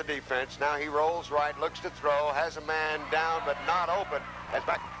 looks over the defense. Now he rolls right, looks to throw, has a man down but not open. As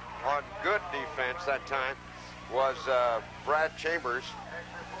back on good defense that time was Brad Chambers.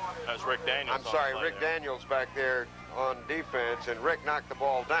 That was Rick Daniels. I'm sorry, Rick Daniels back there on defense, and Rick knocked the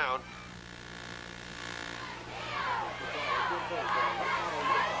ball down.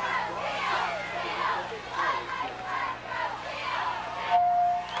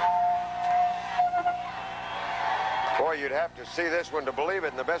 Boy, you'd have to see this one to believe it,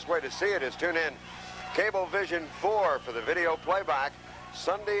 and the best way to see it is tune in Cablevision 4 for the video playback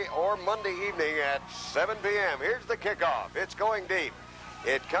Sunday or Monday evening at 7 p.m. Here's the kickoff. It's going deep.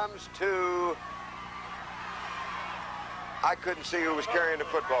 It comes to... I couldn't see who was carrying the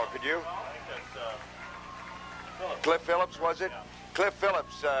football, could you? Cliff Phillips, was it? Cliff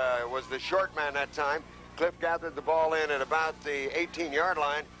Phillips was the short man that time. Cliff gathered the ball in at about the 18-yard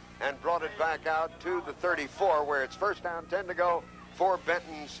line and brought it back out to the 34, where it's first down, 10 to go for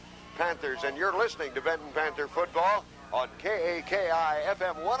Benton's Panthers. And you're listening to Benton Panther football on KAKI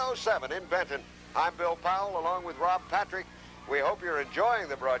FM 107 in Benton. I'm Bill Powell along with Rob Patrick. We hope you're enjoying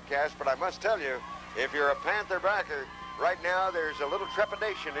the broadcast, but I must tell you, if you're a Panther backer, right now there's a little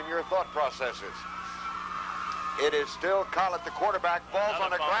trepidation in your thought processes. It is still Collett, the quarterback, falls on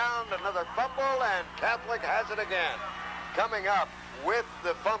the ground, another fumble, and Catholic has it again. Coming up with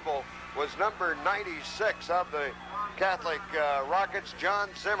the fumble was number 96 of the Catholic Rockets, John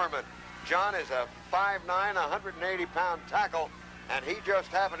Zimmerman. John is a 5'9", 180-pound tackle, and he just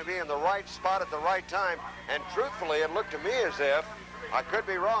happened to be in the right spot at the right time. And truthfully, it looked to me as if, I could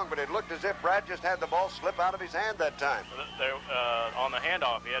be wrong, but it looked as if Brad just had the ball slip out of his hand that time. On the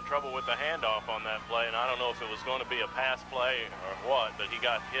handoff, he had trouble with the handoff on that play, and I don't know if it was going to be a pass play or what, but he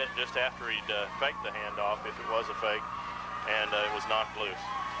got hit just after he'd faked the handoff, if it was a fake, and it was knocked loose.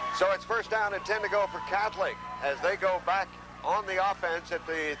 So it's first down and 10 to go for Catholic as they go back on the offense at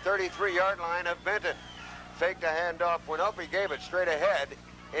the 33-yard line of Benton. Faked a handoff, went up, he gave it straight ahead.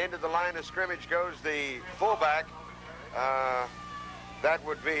 Into the line of scrimmage goes the fullback. That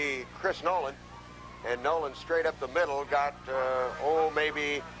would be Chris Nolan. And Nolan straight up the middle got,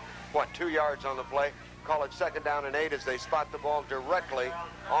 maybe, 2 yards on the play. Call it second down and 8 as they spot the ball directly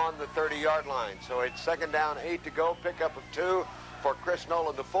on the 30-yard line. So it's second down, 8 to go, pickup of 2 for Chris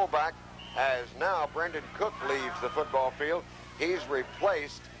Nolan, the fullback, as now Brendan Cook leaves the football field. He's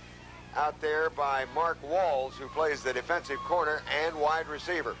replaced out there by Mark Walls, who plays the defensive corner and wide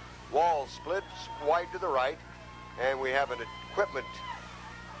receiver. Walls splits wide to the right, and we have an equipment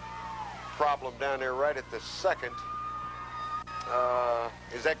problem down there right at the second.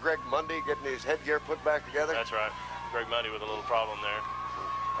 Is that Greg Mundy getting his headgear put back together? That's right. Greg Mundy with a little problem there.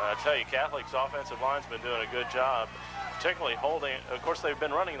 I tell you, Catholic's offensive line's been doing a good job, particularly holding. Of course, they've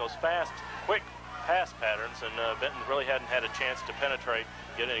been running those fast, quick pass patterns, and Benton really hadn't had a chance to penetrate,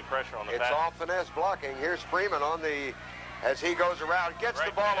 get any pressure on the pass. It's all finesse blocking. Here's Freeman on the, as he goes around, gets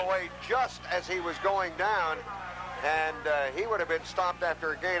the ball away just as he was going down, and he would have been stopped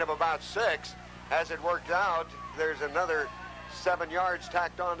after a gain of about 6. As it worked out, there's another 7 yards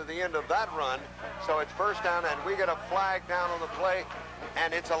tacked on to the end of that run. So it's first down, and we get a flag down on the play,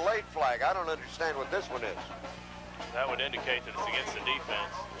 and it's a late flag. I don't understand what this one is. That would indicate that it's against the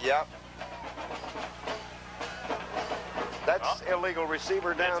defense. Yep. That's illegal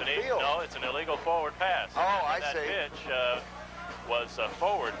receiver downfield. No, it's an illegal forward pass. Oh, I that see. That pitch was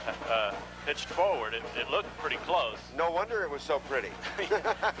forward, pitched forward. It looked pretty close. No wonder it was so pretty. He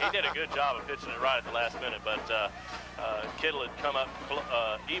did a good job of pitching it right at the last minute, but Kittle had come up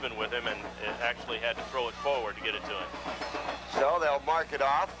even with him and actually had to throw it forward to get it to him. So they'll mark it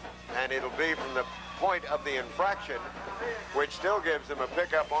off, and it'll be from the point of the infraction, which still gives them a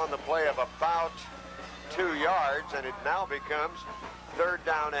pickup on the play of about 2 yards, and it now becomes third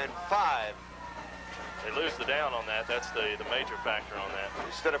down and 5. They lose the down on that. That's the major factor on that.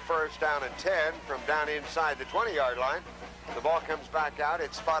 Instead of first down and 10 from down inside the 20-yard line, the ball comes back out.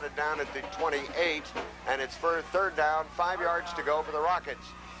 It's spotted down at the 28, and it's for third down, 5 yards to go for the Rockets.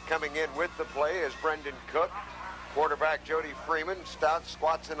 Coming in with the play is Brendan Cook. Quarterback Jody Freeman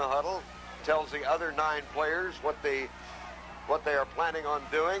squats in a huddle, tells the other 9 players what they are planning on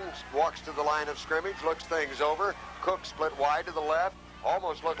doing, walks to the line of scrimmage, looks things over. Cook split wide to the left,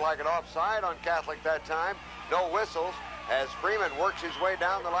 almost looked like an offside on Catholic that time, no whistles as Freeman works his way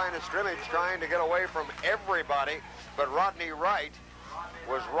down the line of scrimmage trying to get away from everybody. But Rodney Wright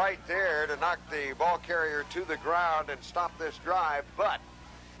was right there to knock the ball carrier to the ground and stop this drive. But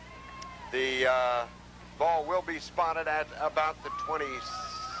the ball will be spotted at about the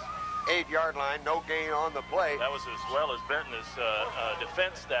 28-yard line. No gain on the play. That was as well as Benton has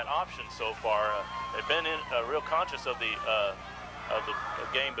defensed that option so far. They've been real conscious of the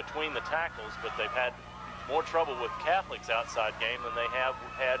game between the tackles, but they've had more trouble with Catholic's outside game than they have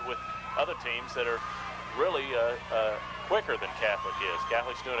had with other teams that are really quicker than Catholic is.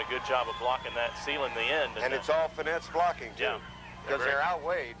 Catholic's doing a good job of blocking that, sealing the end. And it's all finesse blocking, too. Yeah. Because they're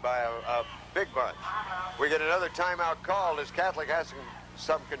outweighed by a big bunch. We get another timeout called as Catholic has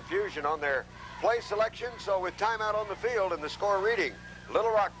some confusion on their play selection. So with timeout on the field and the score reading,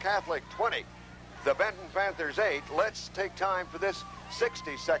 Little Rock Catholic 20, the Benton Panthers 8. Let's take time for this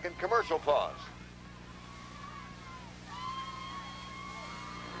 60-second commercial pause.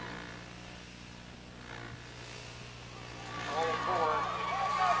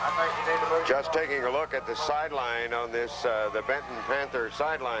 Just taking a look at the sideline on this, the Benton Panther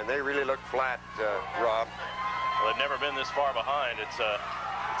sideline. They really look flat, Rob. Well, they've never been this far behind. It'll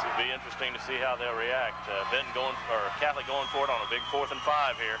be interesting to see how they'll react. Catholic going for it on a big 4th and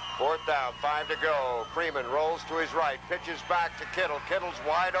 5 here. 4th down, 5 to go. Freeman rolls to his right, pitches back to Kittle. Kittle's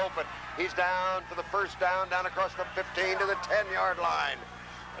wide open. He's down for the first down across the 15 to the 10-yard line.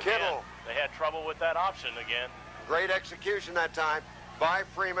 Kittle. They had trouble with that option again. Great execution that time by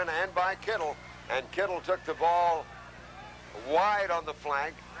Freeman and by Kittle. And Kittle took the ball wide on the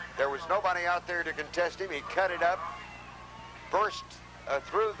flank. There was nobody out there to contest him. He cut it up, burst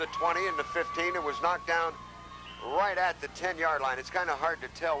through the 20 and the 15. It was knocked down right at the 10-yard line. It's kind of hard to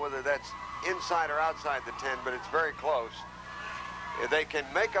tell whether that's inside or outside the 10, but it's very close. They can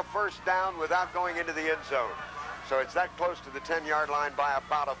make a first down without going into the end zone. So it's that close to the 10-yard line by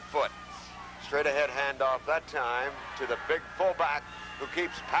about a foot. Straight ahead handoff that time to the big fullback who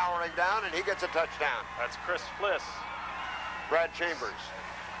keeps powering down, and he gets a touchdown. That's Chris Fliss. Brad Chambers.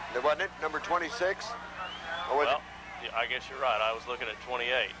 Wasn't it? Number 26? Or was it? I guess you're right. I was looking at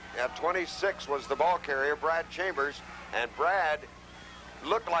 28. Yeah, 26 was the ball carrier, Brad Chambers. And Brad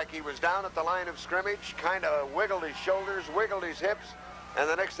looked like he was down at the line of scrimmage, kind of wiggled his shoulders, wiggled his hips, and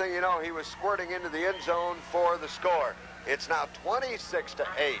the next thing you know, he was squirting into the end zone for the score. It's now 26-8.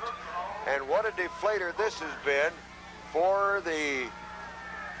 And what a deflator this has been for the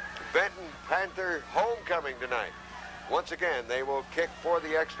Benton Panther homecoming tonight. Once again, they will kick for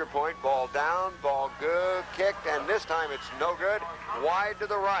the extra point. Ball down, ball good, kicked, and this time it's no good. Wide to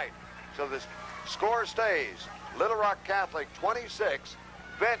the right. So the score stays. Little Rock Catholic 26,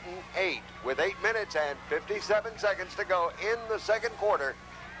 Benton 8, with 8 minutes and 57 seconds to go in the second quarter.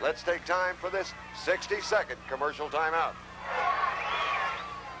 Let's take time for this 60-second commercial timeout.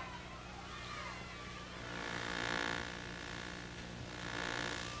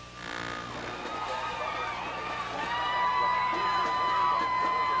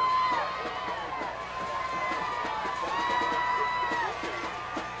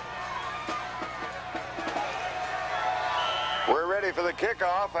 For the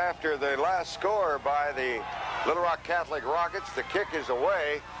kickoff after the last score by the Little Rock Catholic Rockets. The kick is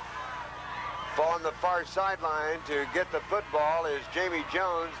away. On the far sideline to get the football is Jamie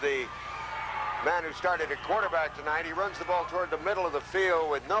Jones, the man who started at quarterback tonight. He runs the ball toward the middle of the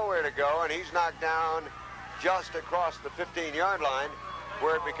field with nowhere to go, and he's knocked down just across the 15-yard line,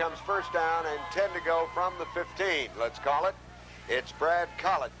 where it becomes first down and 10 to go from the 15, let's call it. It's Brad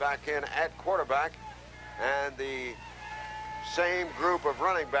Collett back in at quarterback, and the same group of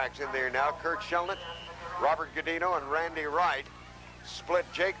running backs in there now. Kurt Shelnut, Robert Godino, and Randy Wright split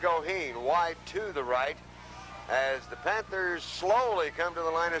Jake Goheen wide to the right as the Panthers slowly come to the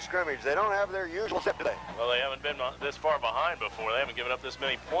line of scrimmage. They don't have their usual set today. Well, they haven't been this far behind before. They haven't given up this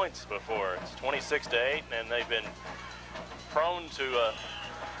many points before. It's 26-8, and they've been prone to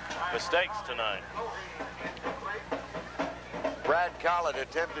mistakes tonight. Brad Collett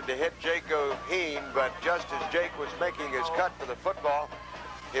attempted to hit Jake Goheen, but just as Jake was making his cut for the football,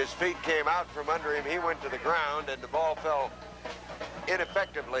 his feet came out from under him. He went to the ground, and the ball fell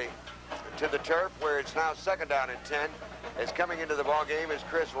ineffectively to the turf, where it's now second down and 10. As coming into the ball game is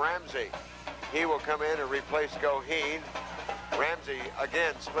Chris Ramsey. He will come in and replace Goheen. Ramsey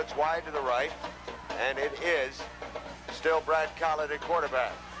again splits wide to the right, and it is still Brad Collett at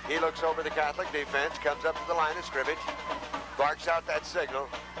quarterback. He looks over the Catholic defense, comes up to the line of scrimmage, barks out that signal,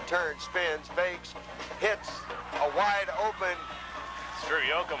 turns, spins, fakes, hits a wide open. It's Drew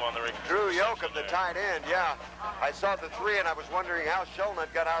Yoakum on the Drew Yoakum, the tight end, yeah. I saw the three, and I was wondering how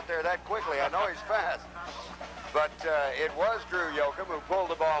Shelnut got out there that quickly. I know he's fast. But it was Drew Yoakum who pulled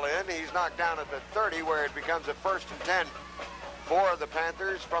the ball in. He's knocked down at the 30, where it becomes a 1st and 10 for the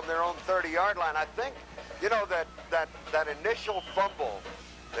Panthers from their own 30-yard line. I think, you know, that initial fumble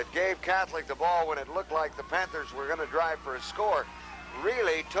that gave Catholic the ball when it looked like the Panthers were going to drive for a score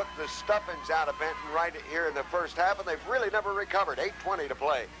really took the stuffings out of Benton right here in the first half, and they've really never recovered. 8:20 to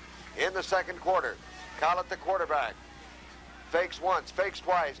play in the second quarter. Collett, the quarterback, fakes once, fakes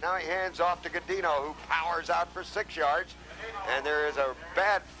twice. Now he hands off to Godino, who powers out for 6 yards, and there is a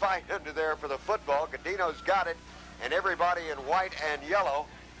bad fight under there for the football. Godino's got it, and everybody in white and yellow,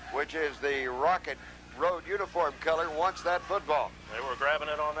 which is the Rocket Road uniform color, wants that football. They were grabbing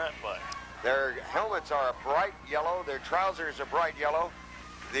it on that play. Their helmets are a bright yellow. Their trousers are bright yellow.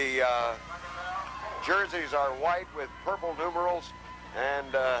 The jerseys are white with purple numerals and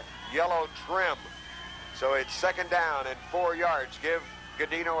yellow trim. So it's 2nd down and 4 yards. Give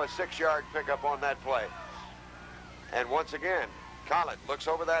Godino a 6-yard pickup on that play. And once again, Collett looks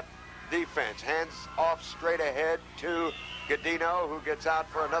over that defense, hands off straight ahead to Godino, who gets out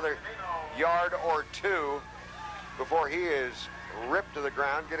for another yard or 2 before he is ripped to the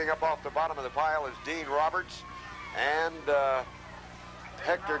ground. Getting up off the bottom of the pile is Dean Roberts and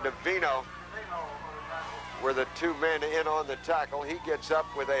Hector Davino were the 2 men in on the tackle. He gets up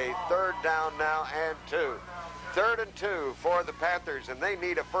with a 3rd down now and 2. 3rd and 2 for the Panthers, and they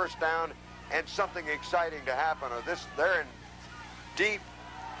need a 1st down and something exciting to happen, or they're in deep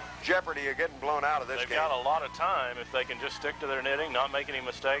jeopardy of getting blown out of this game. They've got a lot of time if they can just stick to their knitting, not make any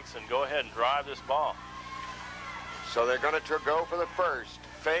mistakes, and go ahead and drive this ball. So they're going to go for the first.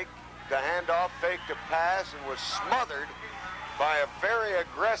 Fake to handoff, fake to pass, and was smothered by a very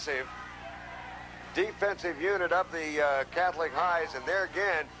aggressive defensive unit of the Catholic Highs. And there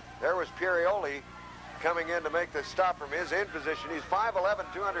again, there was Pierioli coming in to make the stop from his in position. He's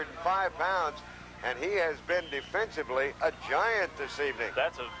 5'11", 205 pounds, and he has been defensively a giant this evening.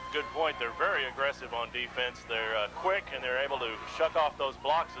 That's a good point. They're very aggressive on defense. They're quick, and they're able to shuck off those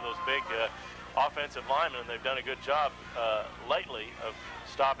blocks of those big offensive linemen, and they've done a good job lately of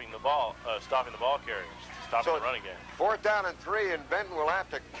stopping the ball carriers, stopping the running game. 4th down and 3, and Benton will have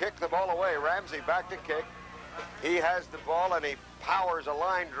to kick the ball away. Ramsey back to kick. He has the ball, and he powers a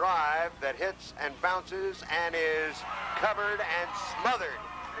line drive that hits and bounces and is covered and smothered,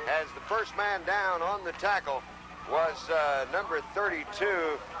 as the first man down on the tackle was number 32,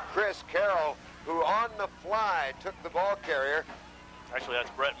 Chris Carroll, who on the fly took the ball carrier. Actually, that's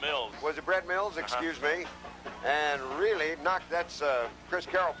Brett Mills. Was it Brett Mills? Excuse me. And really knocked, that's Chris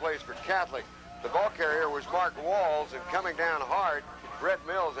Carroll plays for Catholic. The ball carrier was Mark Walls, and coming down hard, Brett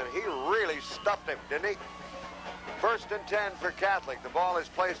Mills, and he really stuffed him, didn't he? 1st and 10 for Catholic. The ball is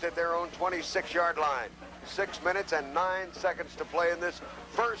placed at their own 26-yard line. 6 minutes and 9 seconds to play in this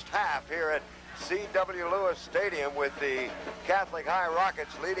first half here at C.W. Lewis Stadium, with the Catholic High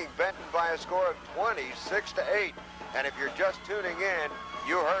Rockets leading Benton by a score of 26-8. And if you're just tuning in,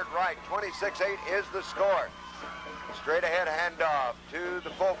 you heard right. 26-8 is the score. Straight ahead handoff to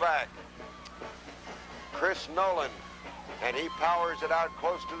the fullback, Chris Nolan. And he powers it out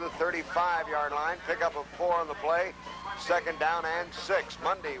close to the 35-yard line. Pickup of 4 on the play. 2nd down and 6.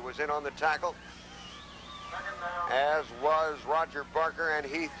 Mundy was in on the tackle, as was Roger Barker and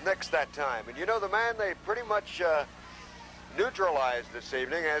Heath Nix that time. And you know, the man they pretty much neutralized this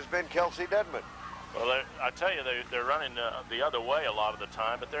evening has been Kelsey Dedman. Well, I tell you, they're running the other way a lot of the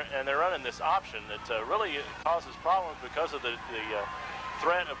time, but they're running this option that really causes problems because of the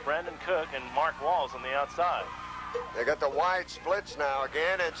threat of Brandon Cook and Mark Walls on the outside. They got the wide splits now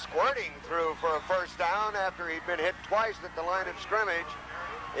again, and squirting through for a 1st down after he'd been hit twice at the line of scrimmage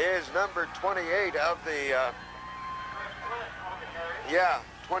is number 28 of the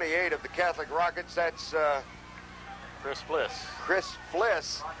 28 of the Catholic Rockets. That's Chris Fliss. Chris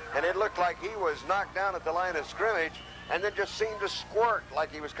Fliss, and it looked like he was knocked down at the line of scrimmage and then just seemed to squirt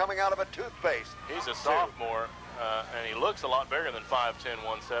like he was coming out of a toothpaste. He's a sophomore, and he looks a lot bigger than 5'10",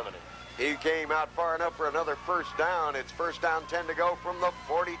 170. He came out far enough for another 1st down. It's 1st down 10 to go from the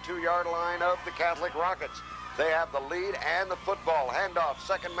 42-yard line of the Catholic Rockets. They have the lead and the football. Handoff,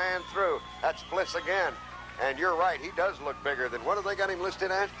 2nd man through. That's Fliss again. And you're right, he does look bigger than, what have they got him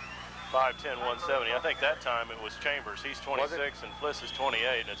listed at? 5'10", 170. I think that time it was Chambers. He's 26 and Fliss is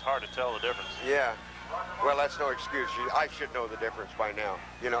 28, and it's hard to tell the difference. Yeah. Well, that's no excuse. I should know the difference by now,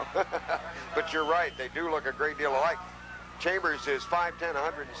 you know. But you're right, they do look a great deal alike. Chambers is 5'10",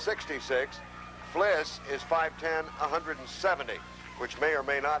 166. Fliss is 5'10", 170, which may or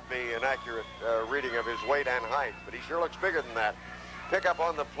may not be an accurate reading of his weight and height, but he sure looks bigger than that. Pick up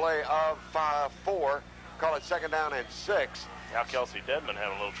on the play of 4, call it 2nd down and 6. Now Kelsey Dedman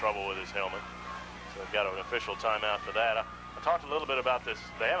having a little trouble with his helmet. So they've got an official timeout for that. I talked a little bit about this.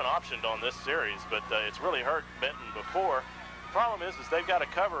 They haven't optioned on this series, but it's really hurt Benton before. The problem is they've got to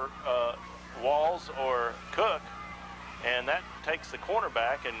cover Walls or Cook, and that takes the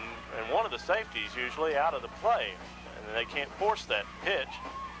cornerback and one of the safeties usually out of the play, and they can't force that pitch,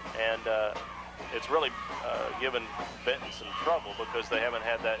 and it's really given Benton some trouble because they haven't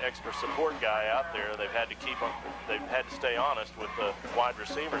had that extra support guy out there. They've had to stay honest with the wide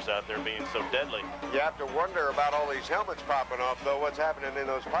receivers out there being so deadly. You have to wonder about all these helmets popping off, though, what's happening in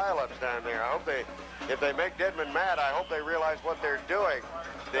those pileups down there. I hope if they make Dedman mad, I hope they realize what they're doing.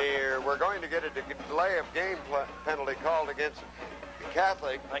 We're going to get a delay of game penalty called against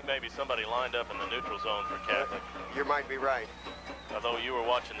Catholic. I think maybe somebody lined up in the neutral zone for Catholic. You might be right. Although you were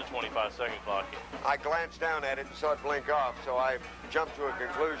watching the 25-second clock. I glanced down at it and saw it blink off, so I jumped to a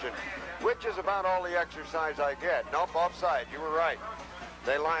conclusion, which is about all the exercise I get. Nope, offside. You were right.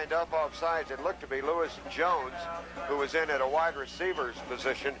 They lined up offsides. It looked to be Lewis Jones, who was in at a wide receiver's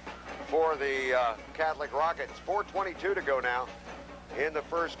position for the Catholic Rockets. 4:22 to go now in the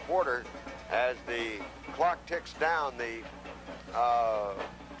first quarter as the clock ticks down. The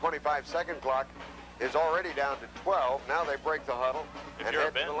 25-second clock is already down to 12. Now they break the huddle and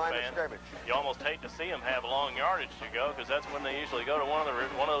head to the line of scrimmage. You almost hate to see them have long yardage to go because that's when they usually go to one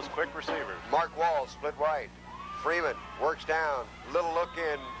of those quick receivers. Mark Walls split right. Freeman works down. Little look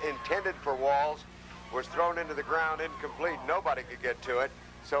intended for Walls was thrown into the ground, incomplete. Nobody could get to it.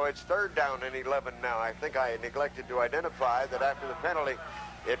 So it's 3rd down and 11 now. I think I neglected to identify that after the penalty,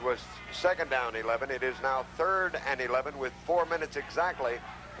 it was 2nd down 11. It is now 3rd and 11 with 4 minutes exactly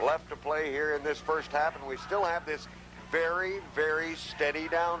left to play here in this first half, and we still have this very, very steady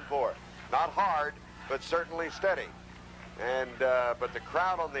downpour. Not hard, but certainly steady. And but the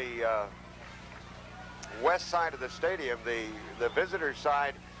crowd on the west side of the stadium, the visitor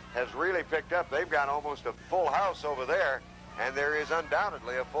side, has really picked up. They've got almost a full house over there, and there is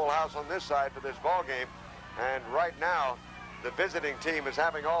undoubtedly a full house on this side for this ball game. And right now, the visiting team is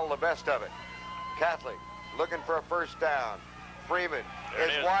having all the best of it. Catholic looking for a first down. Freeman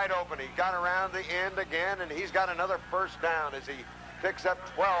is wide open. He got around the end again, and he's got another first down as he picks up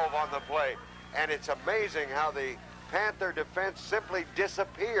 12 on the play. And it's amazing how the Panther defense simply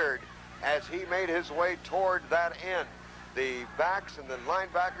disappeared as he made his way toward that end. The backs and the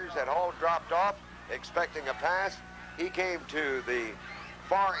linebackers had all dropped off, expecting a pass. He came to the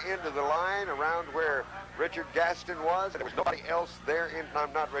far end of the line around where Richard Gaston was. There was nobody else there.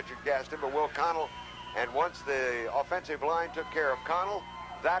 I'm not Richard Gaston, but Will Connell. And once the offensive line took care of Connell,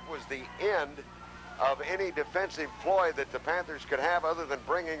 that was the end of any defensive ploy that the Panthers could have other than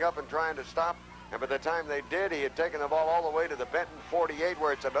bringing up and trying to stop. And by the time they did, he had taken the ball all the way to the Benton 48,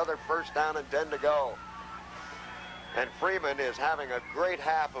 where it's another first down and 10 to go. And Freeman is having a great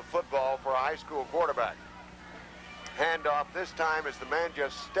half of football for a high school quarterback. Handoff this time as the man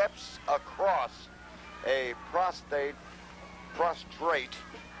just steps across a prostrate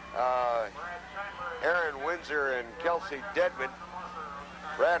Aaron Windsor and Kelsey Dedman.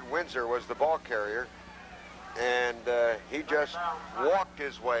 Brad Windsor was the ball carrier, and he just walked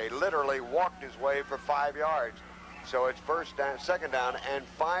his way, literally walked his way for 5 yards. So it's 2nd down and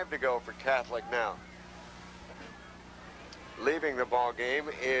 5 to go for Catholic now. Leaving the ball game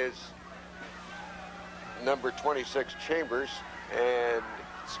is number 26 Chambers, and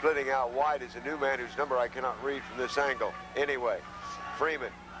splitting out wide is a new man whose number I cannot read from this angle. Anyway,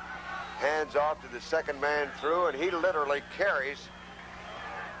 Freeman hands off to the second man through, and he literally carries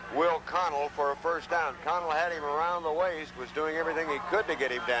Will Connell for a first down. Connell had him around the waist, was doing everything he could to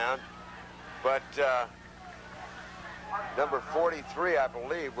get him down, but number 43, I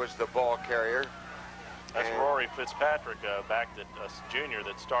believe, was the ball carrier. That's Rory Fitzpatrick, junior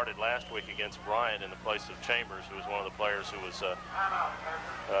that started last week against Bryant in the place of Chambers, who was one of the players who was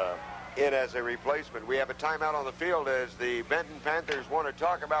in as a replacement. We have a timeout on the field as the Benton Panthers want to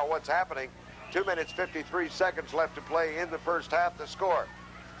talk about what's happening. 2 minutes, 53 seconds left to play in the first half. The score,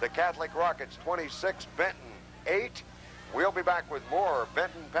 the Catholic Rockets 26, Benton 8. We'll be back with more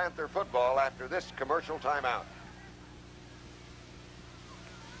Benton Panther football after this commercial timeout.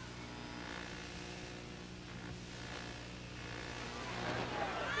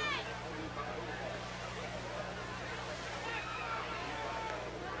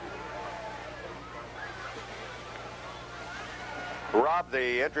 Rob,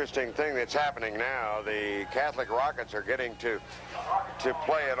 the interesting thing that's happening now, the Catholic Rockets are getting to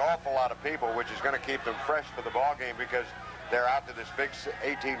play an awful lot of people, which is going to keep them fresh for the ball game because they're out to this big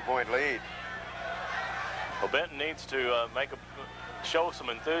 18-point lead. Well, Benton needs to show some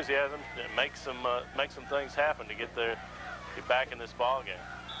enthusiasm and make some things happen to get back in this ball game.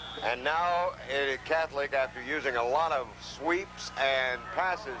 And now Catholic, after using a lot of sweeps and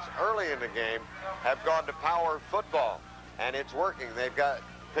passes early in the game, have gone to power football. And it's working. They've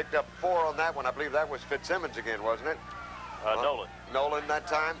picked up 4 on that one. I believe that was Fitzsimmons again, wasn't it? Nolan. Nolan that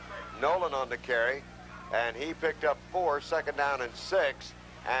time. Nolan on the carry. And he picked up 4, 2nd down and 6.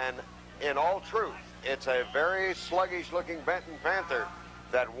 And in all truth, it's a very sluggish-looking Benton Panther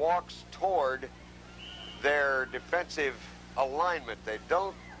that walks toward their defensive alignment.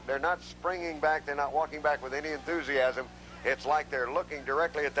 They're not springing back. They're not walking back with any enthusiasm. It's like they're looking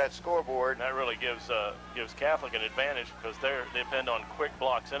directly at that scoreboard. And that really gives Catholic an advantage because they depend on quick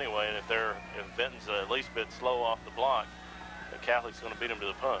blocks anyway. And if Benton's at least a bit slow off the block, the Catholic's going to beat them to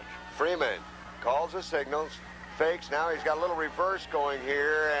the punch. Freeman calls the signals, fakes. Now he's got a little reverse going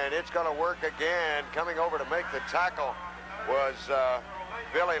here, and it's going to work again. Coming over to make the tackle was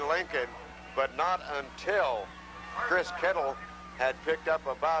Billy Lincoln, but not until Chris Kittle had picked up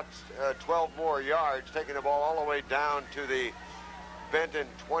about 12 more yards, taking the ball all the way down to the Benton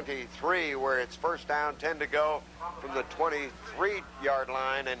 23, where it's 1st down, 10 to go from the 23-yard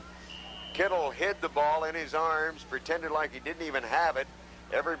line, and Kittle hid the ball in his arms, pretended like he didn't even have it.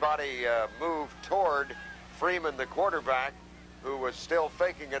 Everybody moved toward Freeman, the quarterback, who was still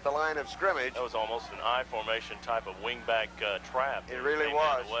faking at the line of scrimmage. That was almost an I formation type of wingback trap. It really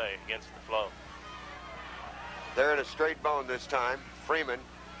was. Away against the flow. They're in a straight bone this time. Freeman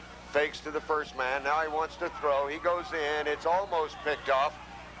fakes to the first man. Now he wants to throw. He goes in. It's almost picked off,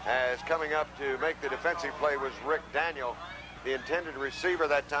 as coming up to make the defensive play was Rick Daniel, the intended receiver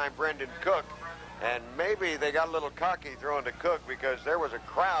that time, Brendan Cook. And maybe they got a little cocky throwing to Cook because there was a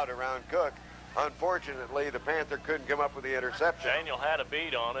crowd around Cook. Unfortunately, the Panther couldn't come up with the interception. Daniel had a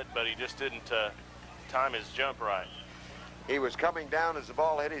beat on it, but he just didn't time his jump right. He was coming down as the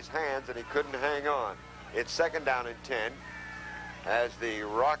ball hit his hands, and he couldn't hang on. It's 2nd down and 10, as the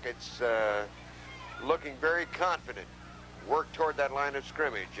Rockets, looking very confident, work toward that line of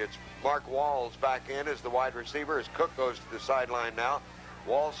scrimmage. It's Mark Walls back in as the wide receiver, as Cook goes to the sideline now.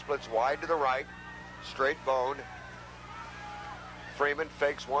 Walls splits wide to the right, straight bone. Freeman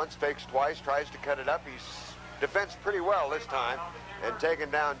fakes once, fakes twice, tries to cut it up. He's defensed pretty well this time and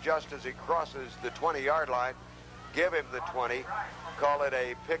taken down just as he crosses the 20-yard line. Give him the 20. Call it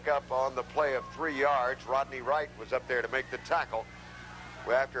a pickup on the play of 3 yards. Rodney Wright was up there to make the tackle.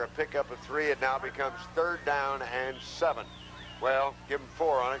 Well, after a pickup of 3, it now becomes 3rd down and 7. Well, give him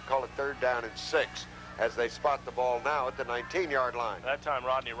 4 on it. Call it 3rd down and 6 as they spot the ball now at the 19-yard line. That time,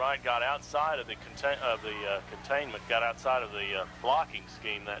 Rodney Wright got outside of the containment, got outside of the blocking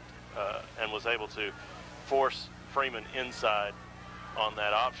scheme and was able to force Freeman inside on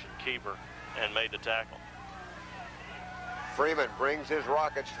that option keeper and made the tackle. Freeman brings his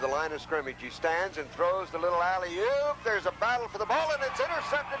Rockets to the line of scrimmage. He stands and throws the little alley-oop. There's a battle for the ball, and it's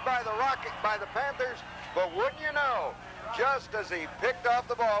intercepted by the Panthers. But wouldn't you know, just as he picked off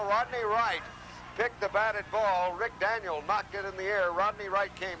the ball, Rodney Wright picked the batted ball. Rick Daniel knocked it in the air. Rodney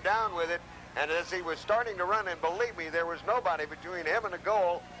Wright came down with it, and as he was starting to run, and believe me, there was nobody between him and the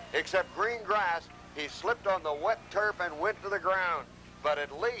goal except green grass, he slipped on the wet turf and went to the ground. But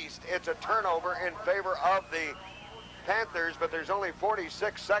at least it's a turnover in favor of the Panthers, but there's only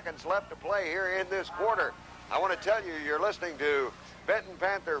 46 seconds left to play here in this quarter. I want to tell you, you're listening to Benton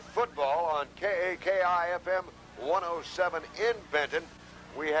Panther football on KAKI FM 107 in Benton.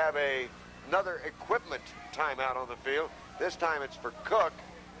 We have another equipment timeout on the field. This time it's for Cook,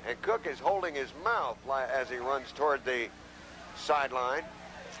 and Cook is holding his mouth as he runs toward the sideline.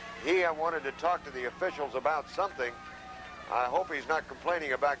 He wanted to talk to the officials about something. I hope he's not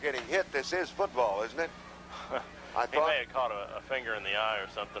complaining about getting hit. This is football, isn't it? He may have caught a finger in the eye or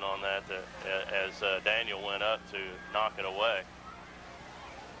something on that as Daniel went up to knock it away.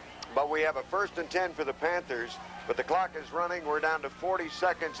 But we have a 1st and 10 for the Panthers, but the clock is running. We're down to 40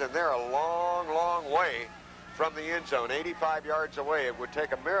 seconds, and they're a long, long way from the end zone, 85 yards away. It would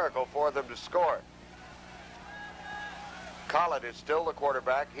take a miracle for them to score. Collett is still the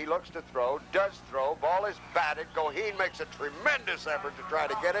quarterback. He looks to throw, does throw. Ball is batted. Goheen makes a tremendous effort to try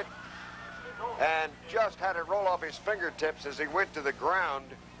to get it, and just had it roll off his fingertips as he went to the ground.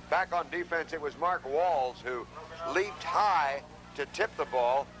 Back on defense, it was Mark Walls who leaped high to tip the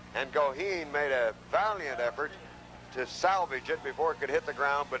ball, and Goheen made a valiant effort to salvage it before it could hit the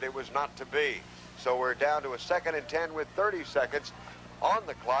ground, but it was not to be. So we're down to a 2nd and 10 with 30 seconds on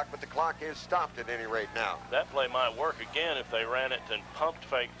the clock, but the clock is stopped at any rate now. That play might work again if they ran it and pumped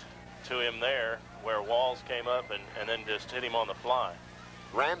faked to him there where Walls came up and then just hit him on the fly.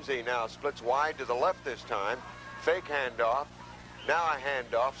 Ramsey now splits wide to the left this time. Fake handoff. Now a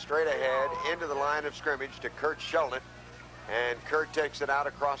handoff straight ahead into the line of scrimmage to Kurt Shelnut. And Kurt takes it out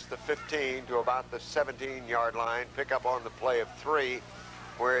across the 15 to about the 17-yard line. Pick up on the play of 3,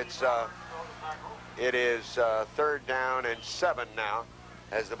 where it is 3rd down and 7 now,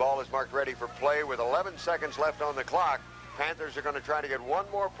 as the ball is marked ready for play with 11 seconds left on the clock. Panthers are going to try to get one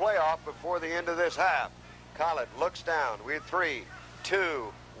more play off before the end of this half. Collett looks down. We have 3,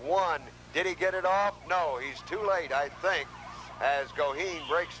 2, 1. Did he get it off? No, he's too late, I think, as Goheen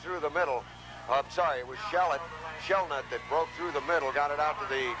breaks through the middle. I'm sorry, it was Shelnut that broke through the middle, got it out to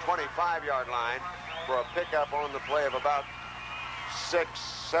the 25-yard line for a pickup on the play of about 6,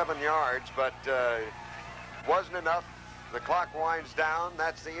 7 yards, but wasn't enough. The clock winds down.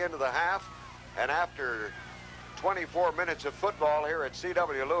 That's the end of the half. And after 24 minutes of football here at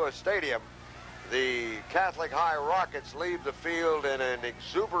C.W. Lewis Stadium, the Catholic High Rockets leave the field in an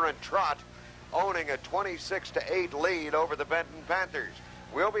exuberant trot, owning a 26-8 lead over the Benton Panthers.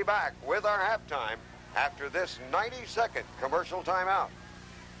 We'll be back with our halftime after this 90-second commercial timeout.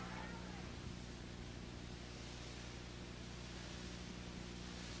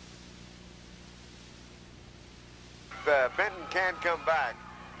 Benton can come back.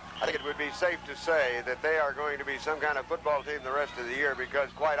 I think it would be safe to say that they are going to be some kind of football team the rest of the year, because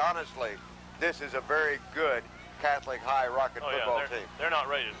quite honestly, this is a very good Catholic High Rocket football team. They're not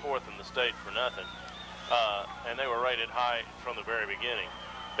rated 4th in the state for nothing. And they were rated high from the very beginning.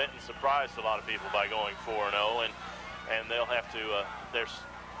 Benton surprised a lot of people by going 4-0, and they'll have to,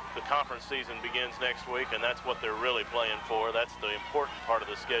 the conference season begins next week, and that's what they're really playing for. That's the important part of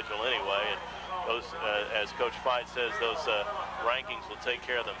the schedule anyway. And those, as Coach Fight says, those rankings will take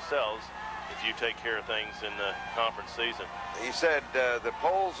care of themselves if you take care of things in the conference season. He said the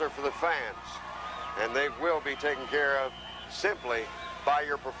polls are for the fans, and they will be taken care of simply by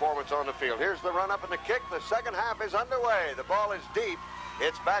your performance on the field. Here's the run-up and the kick. The second half is underway. The ball is deep.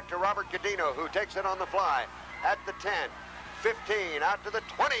 It's back to Robert Gadino, who takes it on the fly at the 10, 15, out to the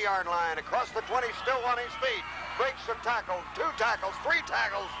 20-yard line, across the 20, still on his feet. Breaks a tackle, 2 tackles, 3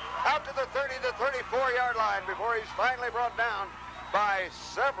 tackles, out to the 30 to 34-yard line before he's finally brought down by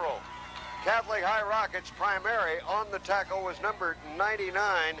several. Catholic High Rockets primary on the tackle was number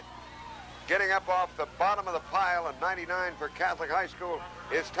 99. Getting up off the bottom of the pile, and 99 for Catholic High School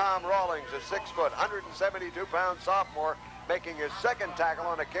is Tom Rawlings, a 6-foot, 172-pound sophomore, making his second tackle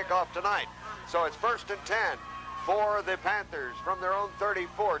on a kickoff tonight. So it's 1st and 10 for the Panthers from their own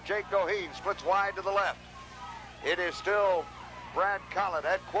 34. Jake Goheen splits wide to the left. It is still Brad Collett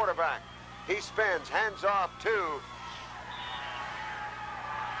at quarterback. He spins, hands off to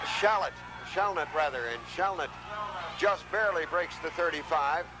Shelnut, and Shelnut just barely breaks the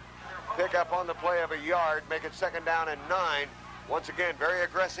 35. Pick up on the play of a yard, make it 2nd down and 9. Once again, very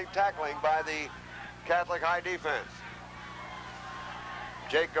aggressive tackling by the Catholic High defense.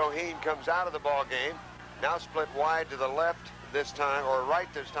 Jake Goheen comes out of the ball game. Now split wide to the left this time, or right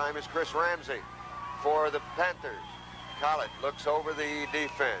this time, is Chris Ramsey for the Panthers. Collett looks over the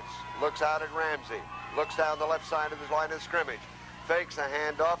defense, looks out at Ramsey, looks down the left side of his line of scrimmage, fakes a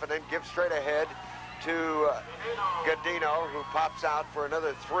handoff, and then gives straight ahead to Gadino, who pops out for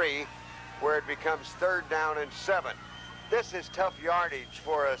another 3, where it becomes 3rd down and 7. This is tough yardage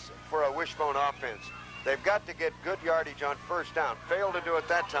for us, for a wishbone offense. They've got to get good yardage on 1st down. Failed to do it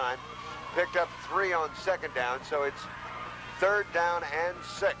that time. Picked up 3 on 2nd down, so it's 3rd down and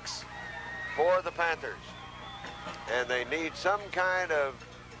 6 for the Panthers. And they need some kind of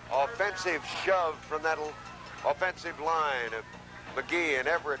offensive shove from that offensive line of McGee and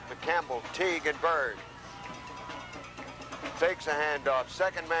Everett, McCampbell, Teague, and Bird. Fakes a handoff,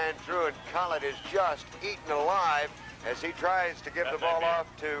 2nd man through, and Collett is just eaten alive as he tries to give the ball off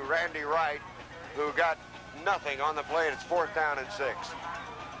to Randy Wright, who got nothing on the play, and it's 4th down and 6.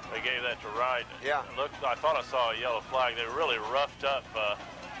 They gave that to Wright. Yeah. I thought I saw a yellow flag. They really roughed up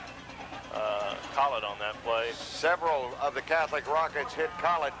Collett on that play. Several of the Catholic Rockets hit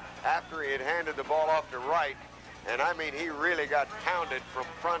Collett after he had handed the ball off to Wright, and I mean, he really got pounded from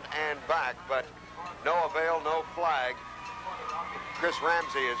front and back, but no avail, no flag. Chris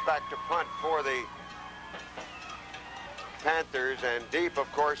Ramsey is back to punt for the Panthers, and deep,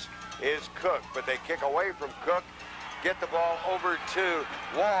 of course, is Cook, but they kick away from Cook, get the ball over to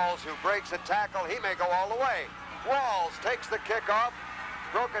Walls, who breaks a tackle. He may go all the way. Walls takes the kickoff,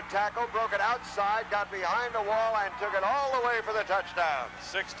 broke a tackle, broke it outside, got behind the wall, and took it all the way for the touchdown.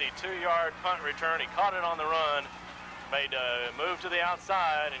 62-yard punt return. He caught it on the run, made a move to the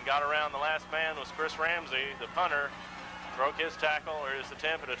outside, and got around. The last man was Chris Ramsey, the punter, broke his tackle, or his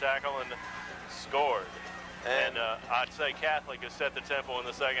attempt at a tackle, and scored. And I'd say Catholic has set the tempo in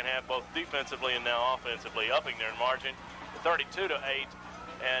the second half, both defensively and now offensively, upping their margin 32-8.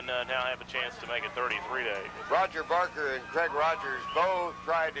 and now have a chance to make it 33 to 8. Roger Barker and Craig Rogers both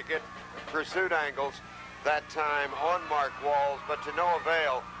tried to get pursuit angles that time on Mark Walls, but to no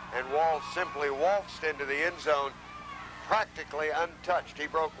avail, and Walls simply waltzed into the end zone practically untouched. He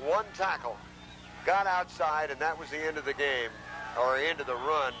broke one tackle, got outside, and that was the end of the game, or end of the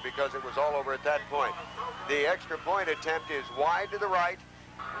run, because it was all over at that point. The extra point attempt is wide to the right.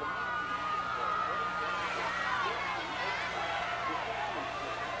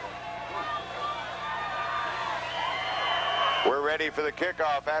 We're ready for the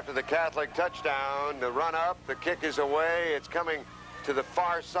kickoff after the Catholic touchdown. The run up, the kick is away. It's coming to the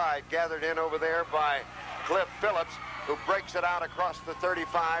far side, gathered in over there by Cliff Phillips, who breaks it out across the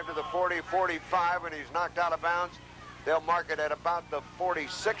 35 to the 40, 45, and he's knocked out of bounds. They'll mark it at about the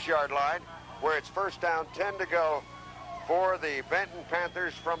 46-yard line, where it's first down, 10 to go for the Benton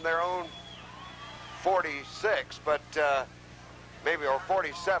Panthers from their own 46, but maybe, or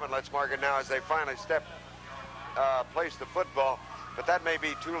 47, let's mark it now as they finally place the football, but that may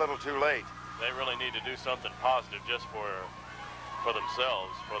be too little too late. They really need to do something positive just for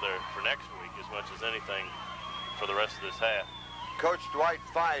themselves, for next week, as much as anything for the rest of this half. Coach Dwight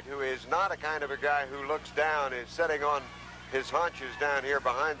Fite, who is not a kind of a guy who looks down, is sitting on his haunches down here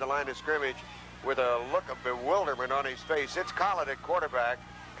behind the line of scrimmage with a look of bewilderment on his face. It's Collett at quarterback.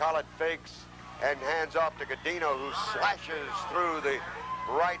 Collett fakes and hands off to Godino, who slashes through the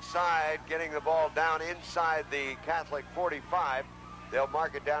right side, getting the ball down inside the Catholic 45. They'll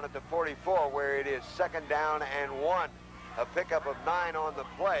mark it down at the 44, where it is second down and 1. A pickup of 9 on the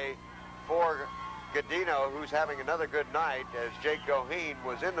play for Godino, who's having another good night, as Jake Goheen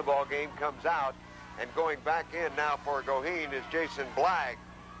was in the ball game, comes out, and going back in now for Goheen is Jason Blagg,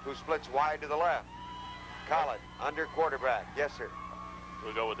 who splits wide to the left. Collett under quarterback. Yes, sir.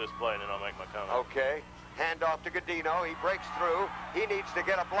 We'll go with this play, and then I'll make my comment. Okay. Hand off to Godino. He breaks through. He needs to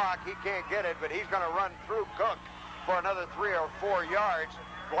get a block. He can't get it, but he's going to run through Cook for another 3 or 4 yards.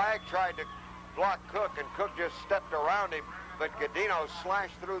 Blagg tried to block Cook, and Cook just stepped around him, but Godino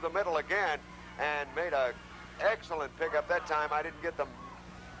slashed through the middle again and made an excellent pickup that time. I didn't get the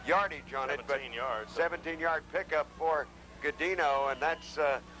yardage on it, but 17-yard pickup for Godino, and that's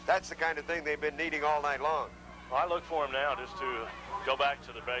the kind of thing they've been needing all night long. Well, I look for him now just to go back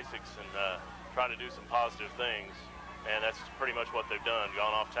to the basics and try to do some positive things, and that's pretty much what they've done.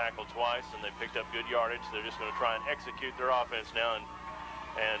 Gone off tackle twice, and they picked up good yardage. They're just going to try and execute their offense now and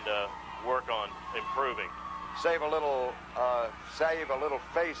work on improving. Save a little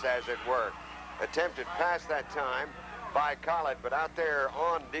face, as it were. Attempted pass that time by Collett, but out there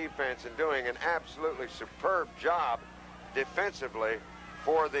on defense and doing an absolutely superb job defensively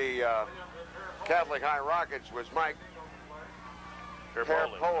for the Catholic High Rockets was Mike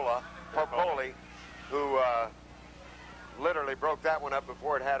Perpoli, who literally broke that one up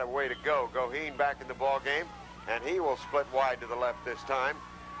before it had a way to go. Goheen back in the ball game, and he will split wide to the left this time.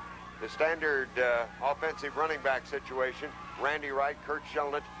 The standard offensive running back situation, Randy Wright, Kurt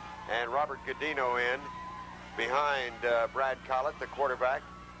Shelnut, and Robert Godino in behind Brad Collett, the quarterback.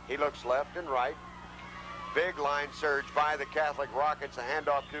 He looks left and right. Big line surge by the Catholic Rockets, a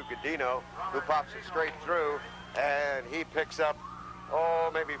handoff to Godino, who pops it straight through, and he picks up,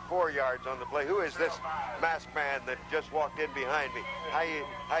 maybe 4 yards on the play. Who is this masked man that just walked in behind me?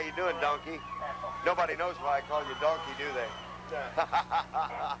 How you doing, donkey? Nobody knows why I call you donkey, do they?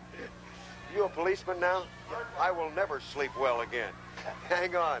 You a policeman now? I will never sleep well again.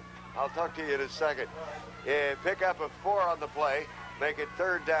 Hang on. I'll talk to you in a second. Pick up a 4 on the play. Make it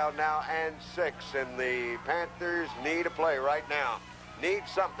third down now and 6. And the Panthers need a play right now. Need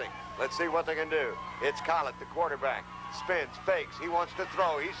something. Let's see what they can do. It's Collett, the quarterback. Spins, fakes. He wants to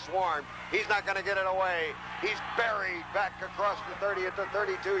throw. He's swarmed. He's not going to get it away. He's buried back across the 30 at the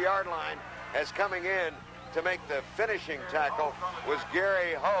 32-yard line. As coming in to make the finishing tackle was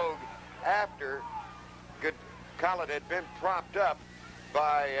Gary Hogue, after Collett had been propped up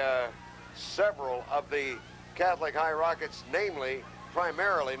by several of the Catholic High Rockets, namely,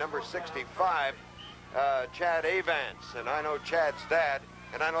 primarily, number 65, Chad Avance. And I know Chad's dad,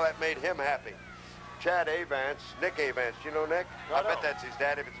 and I know that made him happy. Chad Avance, Nick Avance. Do you know Nick? I bet that's his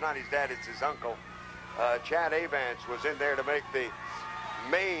dad. If it's not his dad, it's his uncle. Chad Avance was in there to make the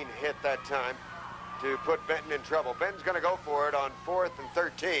main hit that time to put Benton in trouble. Benton's going to go for it on 4th and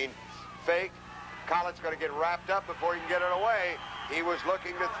 13. Fake. Collett's going to get wrapped up before he can get it away. He was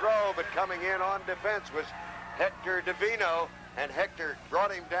looking to throw, but coming in on defense was Hector Davino, and Hector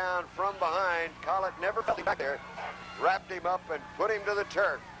brought him down from behind. Collett never felt him back there, wrapped him up and put him to the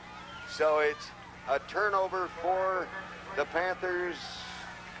turf. So it's a turnover for the Panthers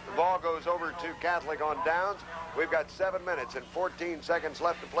The ball goes over to Catholic on downs. We've got 7 minutes and 14 seconds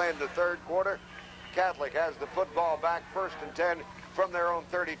left to play in the third quarter. Catholic has the football back, 1st and 10 from their own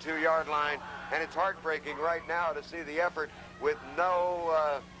 32-yard line. And it's heartbreaking right now to see the effort with no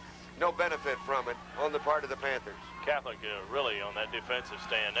benefit from it on the part of the Panthers. Catholic really on that defensive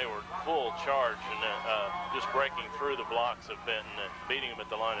stand, they were full charge and just breaking through the blocks of Benton and beating them at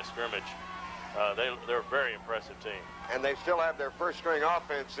the line of scrimmage. They're a very impressive team. And they still have their first-string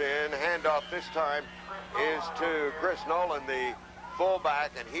offense in. Handoff this time is to Chris Nolan, the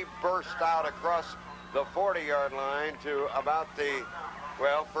fullback, and he burst out across the 40-yard line to about the,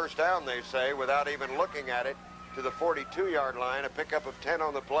 well, first down, they say, without even looking at it, to the 42-yard line, a pickup of 10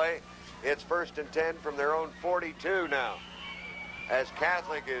 on the play. It's 1st and 10 from their own 42 now, as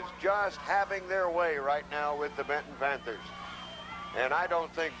Catholic is just having their way right now with the Benton Panthers. And I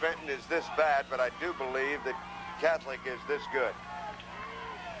don't think Benton is this bad, but I do believe that Catholic is this good.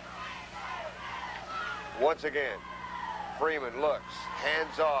 Once again, Freeman looks,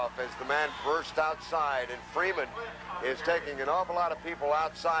 hands off as the man bursts outside, and Freeman is taking an awful lot of people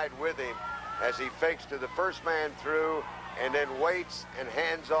outside with him as he fakes to the first man through and then waits and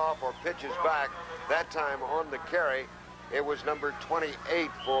hands off or pitches back. That time on the carry, it was number 28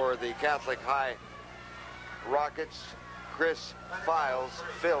 for the Catholic High Rockets, Chris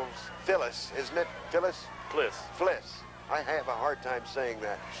Phyllis, isn't it? Fliss. I have a hard time saying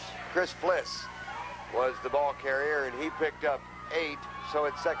that. Chris Fliss was the ball carrier, and he picked up 8, so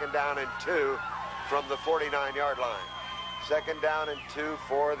it's 2nd down and 2 from the 49-yard line. 2nd down and 2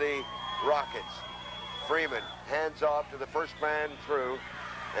 for the Rockets. Freeman hands off to the first man through,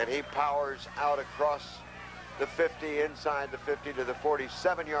 and he powers out across the 50, inside the 50 to the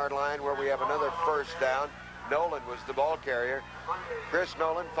 47-yard line, where we have another first down. Nolan was the ball carrier. Chris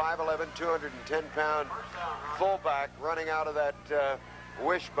Nolan, 5'11", 210-pound fullback, running out of that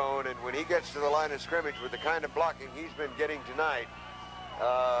wishbone, and when he gets to the line of scrimmage with the kind of blocking he's been getting tonight,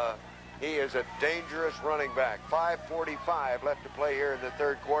 he is a dangerous running back. 5:45 left to play here in the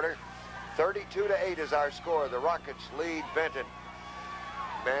third quarter. 32-8 is our score. The Rockets lead Benton.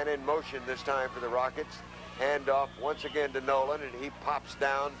 Man in motion this time for the Rockets. Handoff once again to Nolan, and he pops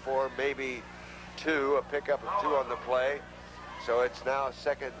down for maybe 2, a pickup of 2 on the play. So it's now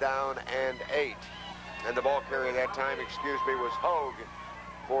 2nd down and 8. And the ball carrier that time, was Hogue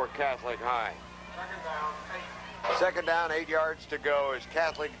for Catholic High. 2nd down, 8 yards to go, as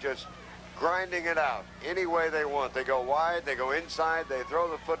Catholic just grinding it out any way they want. They go wide, they go inside, they throw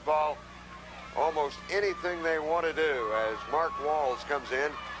the football, almost anything they want to do. As Mark Walls comes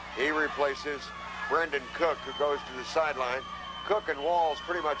in, he replaces Brendan Cook, who goes to the sideline. Cook and Walls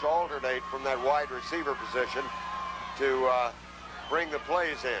pretty much alternate from that wide receiver position to bring the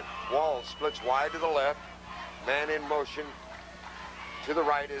plays in. Walls splits wide to the left, man in motion. To the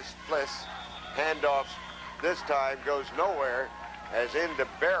right is Fliss. Handoffs this time goes nowhere, as into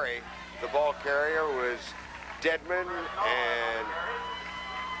Barry, the ball carrier, was Deadman and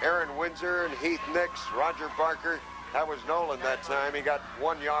Aaron Windsor and Heath Nix, Roger Barker. That was Nolan that time. He got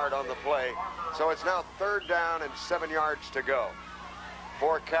 1 yard on the play. So it's now 3rd down and 7 yards to go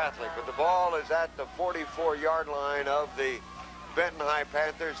for Catholic. But the ball is at the 44-yard line of the Benton High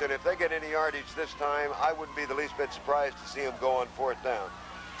Panthers. And if they get any yardage this time, I wouldn't be the least bit surprised to see them go on 4th down.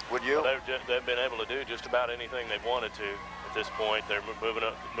 Would you? Well, they've been able to do just about anything they've wanted to at this point. They're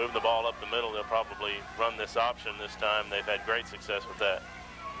moving the ball up the middle. They'll probably run this option this time. They've had great success with that.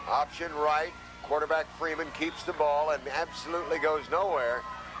 Option right. Quarterback Freeman keeps the ball and absolutely goes nowhere,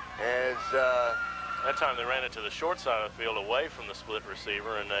 as that time they ran it to the short side of the field away from the split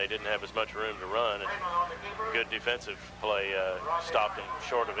receiver, and they didn't have as much room to run, and good defensive play stopped them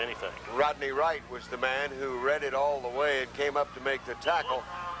short of anything. Rodney Wright was the man who read it all the way and came up to make the tackle.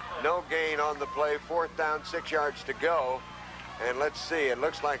 No gain on the play. 4th down, 6 yards to go, and let's see, it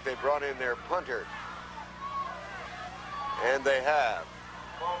looks like they brought in their punter, and they have.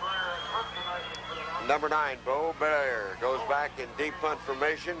 Number 9, Bo Blair, goes back in deep punt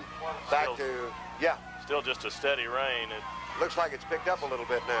formation. Back to, yeah. Still just a steady rain. Looks like it's picked up a little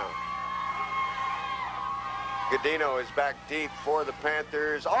bit now. Godino is back deep for the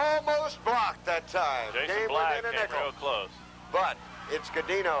Panthers. Almost blocked that time. Jason Black came real close. But it's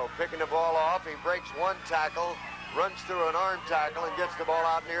Godino picking the ball off. He breaks 1 tackle, runs through an arm tackle, and gets the ball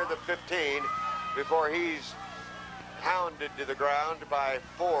out near the 15 before he's hounded to the ground by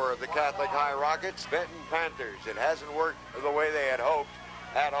 4 of the Catholic High Rockets. Benton Panthers. It hasn't worked the way they had hoped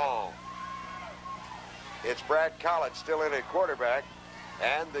at all. It's Brad Collett still in at quarterback,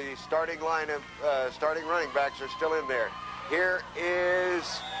 and the starting running backs are still in there. Here is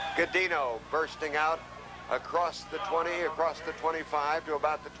Godino bursting out across the 20, across the 25 to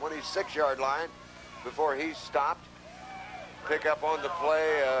about the 26-yard line before he's stopped. Pick up on the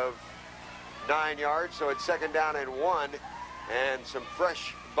play of 9 yards, so it's second down and 1, and some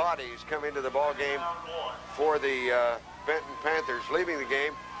fresh bodies come into the ball game for the Benton Panthers. Leaving the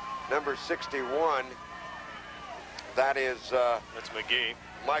game, number 61, that is that's McGee.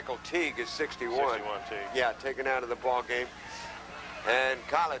 Michael Teague is 61. 61 Teague. Yeah, taken out of the ball game. And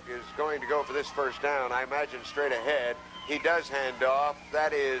Collett is going to go for this first down, I imagine straight ahead. He does hand off.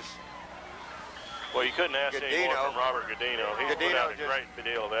 That is Well, you couldn't ask any more from Robert Godino. He's put out a great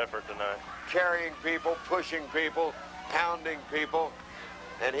deal of effort tonight. Carrying people, pushing people, pounding people.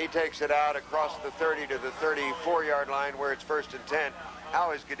 And he takes it out across the 30 to the 34-yard line where it's first and 10.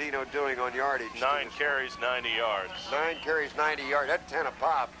 How is Godino doing on yardage? 9 carries, 90 yards. 9 carries, 90 yards. That's 10 a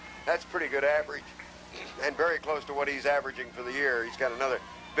pop. That's pretty good average. And very close to what he's averaging for the year. He's got another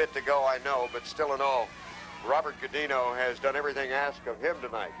bit to go, I know, but still in all, Robert Godino has done everything asked of him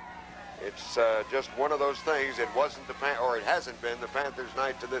tonight. It's just one of those things. It wasn't it hasn't been the Panthers'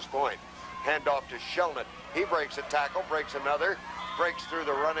 night to this point. Handoff to Shelnut. He breaks a tackle, breaks another, breaks through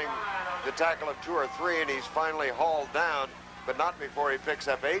the tackle of 2 or 3, and he's finally hauled down, but not before he picks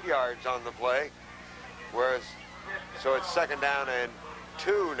up 8 yards on the play. So it's second down and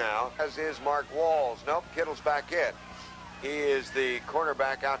 2 now, as is Mark Walls. Nope, Kittle's back in. He is the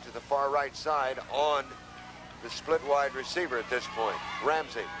cornerback out to the far right side on the split wide receiver at this point,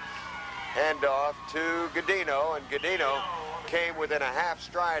 Ramsey. Handoff to Godino, and Godino came within a half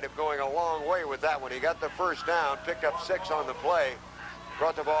stride of going a long way with that one. He got the first down, picked up 6 on the play,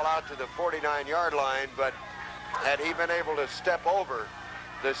 brought the ball out to the 49-yard line, but had he been able to step over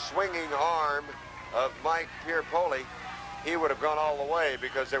the swinging arm of Mike Pierpoli, he would have gone all the way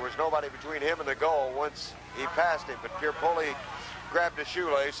because there was nobody between him and the goal once he passed him. But Pierpoli grabbed a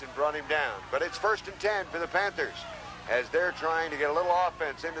shoelace and brought him down. But it's first and 10 for the Panthers as they're trying to get a little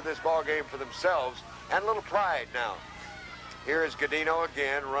offense into this ball game for themselves and a little pride now. Here is Godino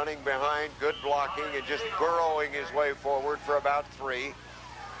again, running behind, good blocking, and just burrowing his way forward for about 3.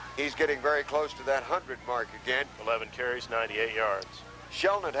 He's getting very close to that 100 mark again. 11 carries, 98 yards.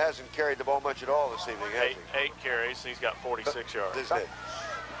 Shelnut hasn't carried the ball much at all this evening, has he? 8 carries, he's got 46 yards. This is it.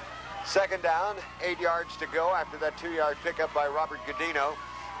 Second down, 8 yards to go after that 2-yard pickup by Robert Godino.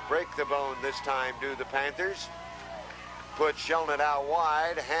 Break the bone this time do the Panthers. Put Shelnut out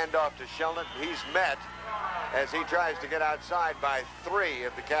wide, handoff to Shelnut. He's met as he tries to get outside by 3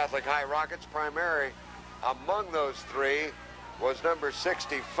 of the Catholic High Rockets. Primary among those 3 was number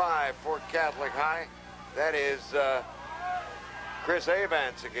 65 for Catholic High. That is Chris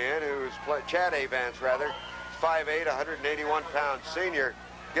Avance again, Chad Avance rather, 5'8", 181-pound senior,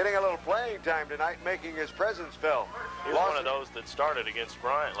 getting a little playing time tonight, making his presence felt. He was one of those that started against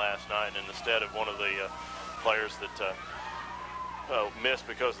Bryant last night, and instead of one of the players that missed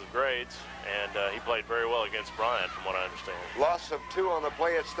because of the grades, and he played very well against Bryant, from what I understand. Loss of 2 on the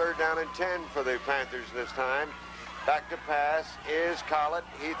play. It's third down and 10 for the Panthers this time. Back to pass is Collett.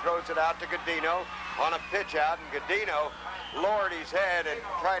 He throws it out to Godino on a pitch out, and Godino lowered his head and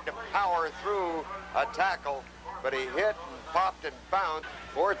tried to power through a tackle, but he hit and popped and bounced.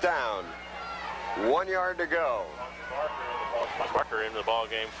 Fourth down, 1 yard to go. Marker in the ball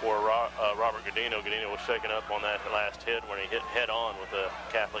game for Robert Godino. Godino was shaken up on that last hit when he hit head-on with a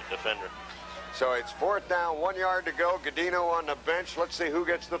Catholic defender. So it's fourth down, 1 yard to go. Godino on the bench. Let's see who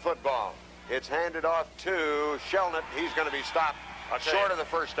gets the football. It's handed off to Shelnut. He's going to be stopped short of the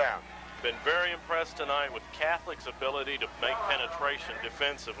first down. Been very impressed tonight with Catholic's ability to make penetration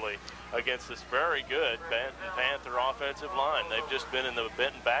defensively against this very good Benton Panther offensive line. They've just been in the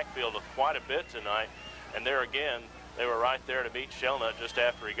Benton backfield quite a bit tonight, and there again, they were right there to meet Shelnut just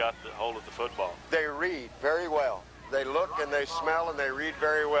after he got the hold of the football. They read very well. They look and they smell and they read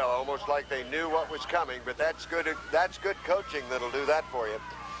very well, almost like they knew what was coming, but that's good coaching that'll do that for you.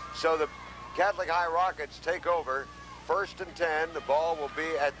 So the Catholic High Rockets take over. First and 10, the ball will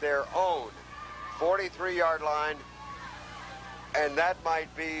be at their own 43-yard line, and that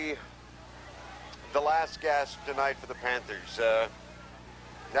might be the last gasp tonight for the Panthers.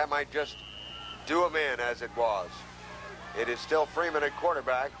 That might just do them in as it was. It is still Freeman at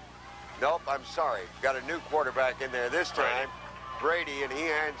quarterback. Nope, I'm sorry. Got a new quarterback in there this time, Brady, and he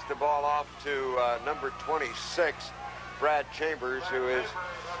hands the ball off to number 26, Brad Chambers, who is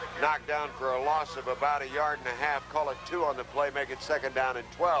knocked down for a loss of about 1.5 yards. Call it 2 on the play, make it second down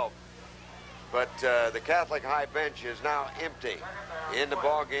and 12. But the Catholic High bench is now empty. In the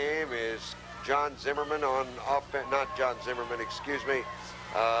ball game is John Zimmerman on offense, not John Zimmerman, excuse me.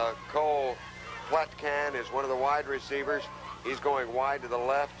 Cole Platkan is one of the wide receivers. He's going wide to the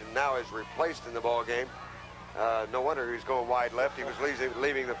left and now is replaced in the ball game No wonder he's going wide left. He was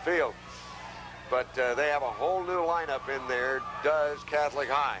leaving the field. But they have a whole new lineup in there, does Catholic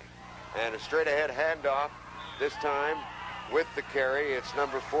High. And a straight-ahead handoff, this time with the carry. It's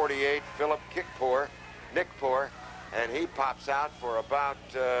number 48, Philip Nickpour, and he pops out for about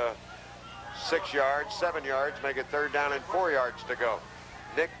 6 yards, 7 yards, make it 3rd down and 4 yards to go.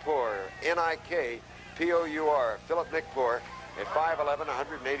 Nickpour, N-I-K-P-O-U-R, Philip Nickpour, a 5'11",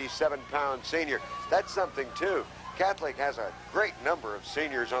 187-pound senior. That's something, too. Catholic has a great number of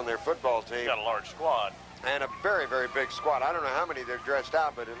seniors on their football team. Got a large squad. And a very, very big squad. I don't know how many they're dressed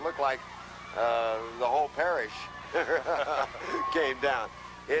out, but it looked like the whole parish came down.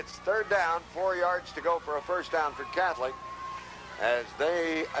 It's 3rd down, 4 yards to go for a 1st down for Catholic as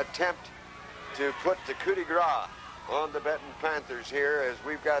they attempt to put the coup de grace on the Benton Panthers here as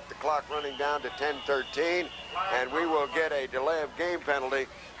we've got the clock running down to 10:13, and we will get a delay of game penalty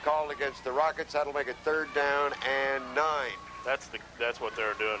called against the Rockets. That'll make it 3rd down and 9. That's what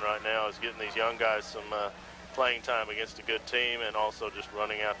they're doing right now, is getting these young guys some playing time against a good team and also just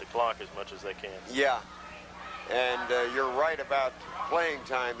running out the clock as much as they can. Yeah, and you're right about playing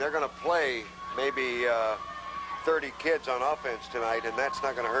time. They're going to play maybe 30 kids on offense tonight, and that's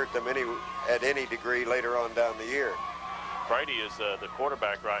not going to hurt them at any degree later on down the year. Brady is the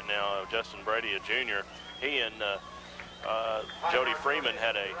quarterback right now, Justin Brady, a junior. He and Jody Freeman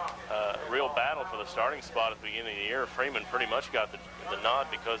had a real battle for the starting spot at the beginning of the year. Freeman pretty much got the nod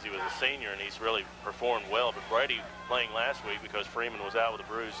because he was a senior, and he's really performed well. But Brady, playing last week because Freeman was out with a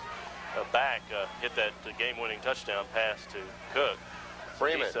bruised back, hit that game-winning touchdown pass to Cook.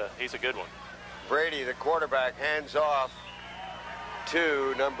 Freeman. He's a good one. Brady, the quarterback, hands off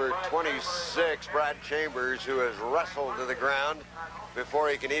to number 26, Brad Chambers, who has wrestled to the ground before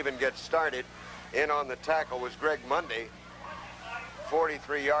he can even get started. In on the tackle was Greg Mundy,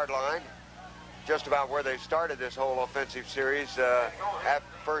 43-yard line, just about where they started this whole offensive series at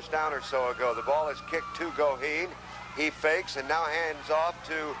 1st down or so ago. The ball is kicked to Goheen. He fakes and now hands off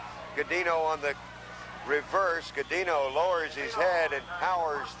to Godino on the reverse. Godino lowers his head and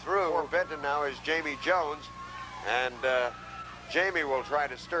powers through. For Benton now is Jamie Jones, and Jamie will try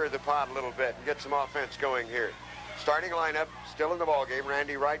to stir the pot a little bit and get some offense going here. Starting lineup, still in the ballgame,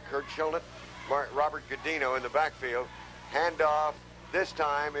 Randy Wright, Kurt Shilnett, Robert Godino in the backfield. Handoff this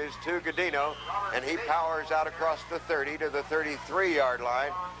time is to Godino, and he powers out across the 30 to the 33-yard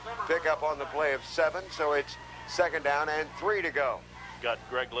line. Pick up on the play of 7, so it's 2nd down and 3 to go. Got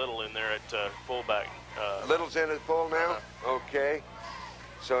Greg Little in there at fullback. Little's in at full now? Okay.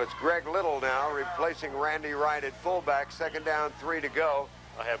 So it's Greg Little now replacing Randy Wright at fullback. 2nd down, 3 to go.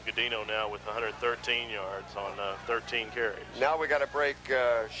 I have Godino now with 113 yards on 13 carries. Now we got to break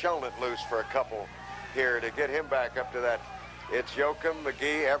Shellnut loose for a couple here to get him back up to that. It's Yoakum,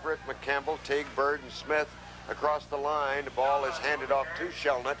 McGee, Everett, McCampbell, Teague, Bird, and Smith across the line. The ball is handed off to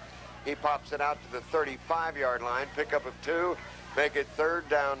Shellnut. He pops it out to the 35-yard line. Pickup of 2. Make it 3rd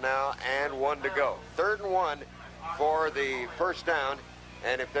down now and 1 to go. 3rd and 1 for the 1st down.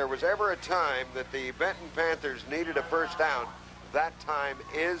 And if there was ever a time that the Benton Panthers needed a 1st down, that time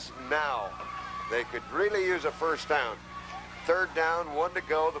is now. They could really use a 1st down. 3rd down, 1 to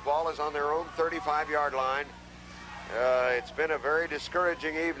go. The ball is on their own 35-yard line. It's been a very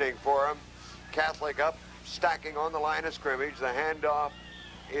discouraging evening for them. Catholic up, stacking on the line of scrimmage. The handoff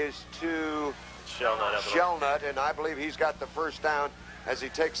is to Shellnut, and I believe he's got the 1st down as he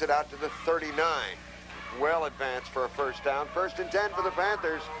takes it out to the 39. Well advanced for a 1st down. 1st and 10 for the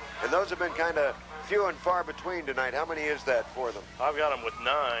Panthers, and those have been kind of few and far between tonight. How many is that for them? I've got them with 9,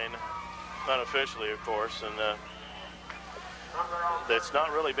 unofficially, of course, and it's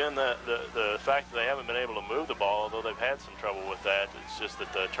not really been the fact that they haven't been able to move the ball, although they've had some trouble with that. It's just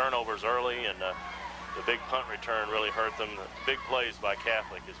that the turnovers early and the big punt return really hurt them. The big plays by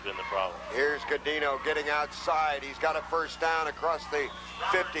Catholic has been the problem. Here's Godino getting outside. He's got a 1st down across the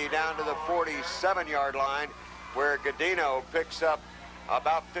 50 down to the 47-yard line, where Godino picks up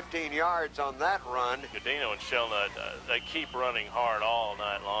about 15 yards on that run. Godino and Shellnut, they keep running hard all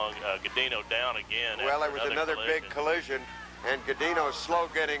night long. Godino down again. Well, it was another big collision, and Godino's slow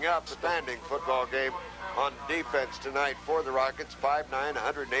getting up. Standing football game on defense tonight for the Rockets. 5'9",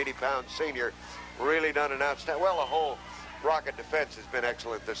 180-pound senior. Really done an outstanding. Well, the whole Rocket defense has been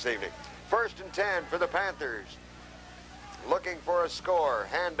excellent this evening. 1st and 10 for the Panthers. Looking for a score.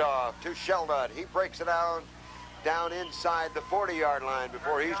 Handoff to Shellnut. He breaks it down inside the 40-yard line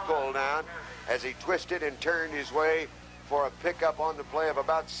before he's pulled down as he twisted and turned his way for a pickup on the play of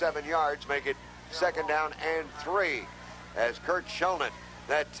about 7 yards. Make it 2nd down and 3 as Kurt Shellnut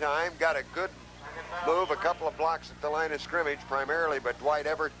that time got a good move, a couple of blocks at the line of scrimmage primarily, but Dwight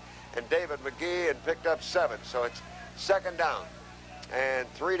Everett and David McGee and picked up 7. So it's second down and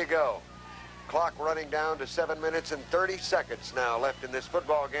 3 to go. Clock running down to 7 minutes and 30 seconds now left in this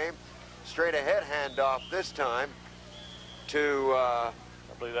football game. Straight ahead handoff this time to... I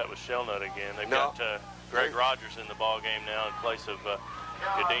believe that was Shelnut again. They've got Greg Rogers in the ball game now in place of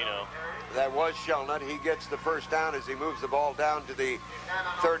Godino. That was Shelnut. He gets the first down as he moves the ball down to the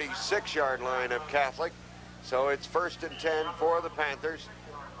 36-yard line of Catholic. So it's 1st and 10 for the Panthers,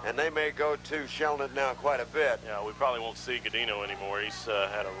 and they may go to Shelnut now quite a bit. Yeah, we probably won't see Godino anymore. He's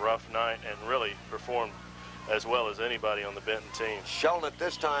had a rough night and really performed as well as anybody on the Benton team. Shelnut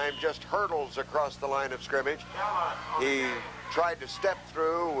this time just hurdles across the line of scrimmage. He tried to step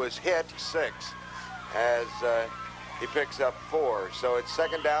through, was hit 6 as he picks up 4. So it's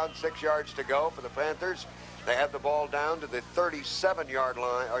second down, 6 yards to go for the Panthers. They have the ball down to the 37-yard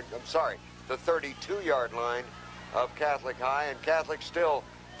line, or I'm sorry, the 32-yard line of Catholic High, and Catholic still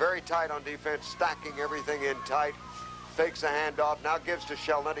very tight on defense, stacking everything in tight. Fakes a handoff, now gives to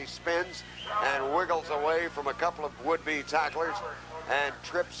Shelnut. He spins and wiggles away from a couple of would-be tacklers and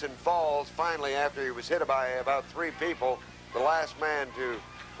trips and falls finally after he was hit by about 3 people. The last man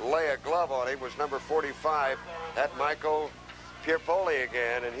to lay a glove on him was number 45, that Michael Pierpoli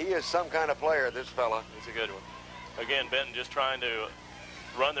again, and he is some kind of player, this fella. He's a good one. Again, Benton just trying to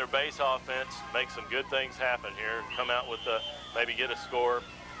run their base offense, make some good things happen here, come out with maybe get a score.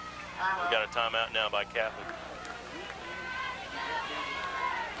 We got a timeout now by Catholic.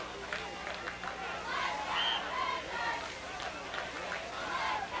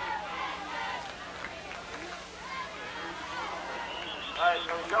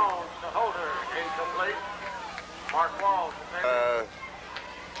 Jones to Holder, incomplete. Mark Walls.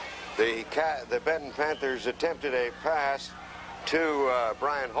 The Benton Panthers attempted a pass to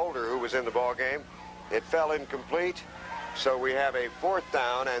Brian Holder, who was in the ball game. It fell incomplete, so we have a 4th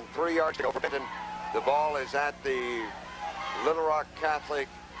down and 3 yards to go for Benton. The ball is at the Little Rock Catholic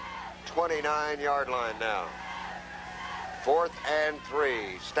 29-yard line now. 4th and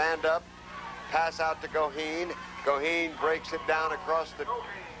 3. Stand up, pass out to Goheen. Goheen breaks it down across the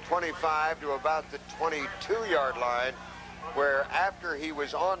 25 to about the 22-yard line, where after he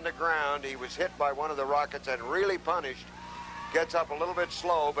was on the ground, he was hit by one of the Rockets and really punished. Gets up a little bit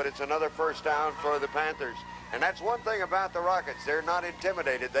slow, but it's another 1st down for the Panthers. And that's one thing about the Rockets. They're not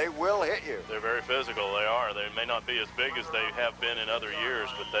intimidated. They will hit you. They're very physical. They are. They may not be as big as they have been in other years,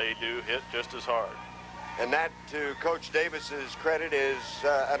 but they do hit just as hard. And that, to Coach Davis's credit, is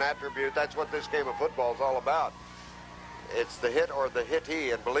an attribute. That's what this game of football is all about. It's the hit or the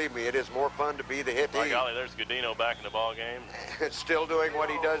hittee, and believe me, it is more fun to be the hittee. By golly, there's Godino back in the ball game. Still doing what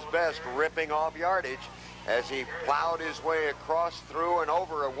he does best, ripping off yardage, as he plowed his way across, through, and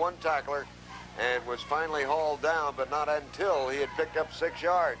over a 1 tackler, and was finally hauled down, but not until he had picked up 6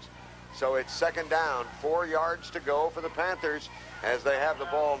 yards. So it's second down, 4 yards to go for the Panthers, as they have the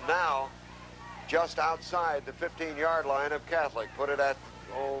ball now just outside the 15-yard line of Catholic. Put it at,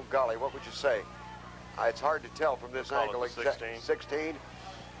 oh golly, what would you say? It's hard to tell from this angle. 16,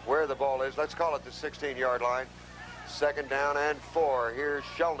 where the ball is. Let's call it the 16-yard line. Second down and 4. Here's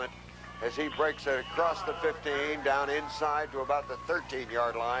Shelnut as he breaks it across the 15, down inside to about the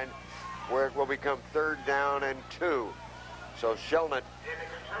 13-yard line, where it will become 3rd down and 2. So Shelnut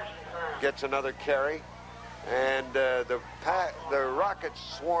gets another carry, and the Rockets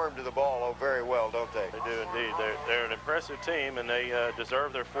swarm to the ball very well, don't they? They do indeed. They're an impressive team, and they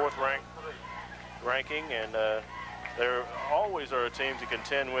deserve their 4th ranking, and they always are a team to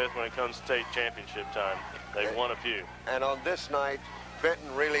contend with when it comes to state championship time. They've won a few. And on this night,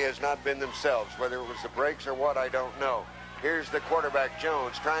 Benton really has not been themselves. Whether it was the breaks or what, I don't know. Here's the quarterback,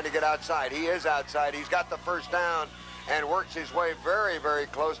 Jones, trying to get outside. He is outside. He's got the 1st down and works his way very, very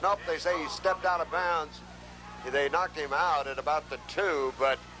close. Nope, they say he stepped out of bounds. They knocked him out at about the 2,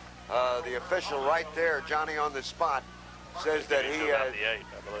 but the official right there, Johnny on the spot, says that he has, the 8,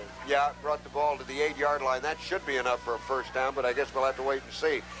 I believe. Yeah, brought the ball to the 8-yard line. That should be enough for a 1st down, but I guess we'll have to wait and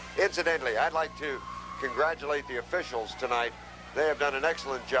see. Incidentally, I'd like to congratulate the officials tonight. They have done an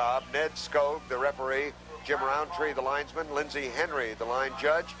excellent job. Ned Skog, the referee, Jim Roundtree, the linesman, Lindsey Henry, the line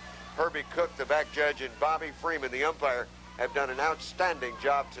judge, Herbie Cook, the back judge, and Bobby Freeman, the umpire, have done an outstanding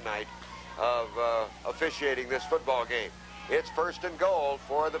job tonight of officiating this football game. It's 1st and goal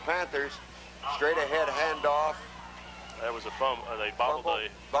for the Panthers. Straight ahead handoff. That was a fumble. They bumbled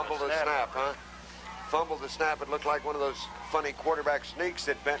the snap, huh? Fumbled the snap. It looked like one of those funny quarterback sneaks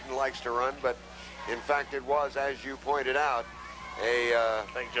that Benton likes to run, but in fact it was, as you pointed out, I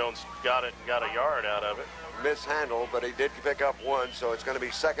think Jones got it and got a yard out of it. mishandled, but he did pick up one, so it's going to be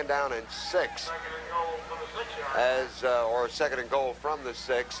 2nd down and 6. Second and goal from the 6-yard. Or 2nd and goal from the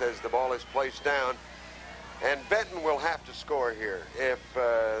 6 as the ball is placed down. And Benton will have to score here. If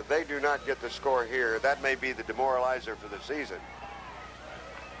they do not get the score here, that may be the demoralizer for the season.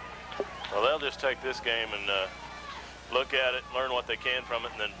 Well, they'll just take this game and look at it, learn what they can from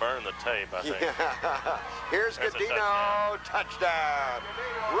it, and then burn the tape, I think. Yeah. Here's Cadino, touchdown.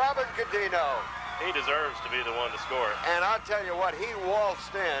 Robert Cadino. He deserves to be the one to score it. And I'll tell you what, he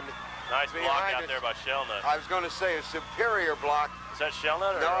waltzed in. Nice block out there by Shellnut. I was going to say a superior block. Is that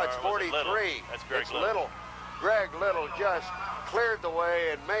Shellnut? No, it's 43. That's Greg Little. Greg Little just cleared the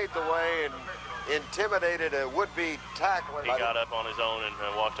way and made the way and intimidated a would-be tackler. He got up on his own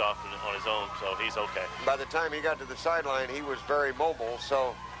and walked off on his own, so he's okay. By the time he got to the sideline, he was very mobile,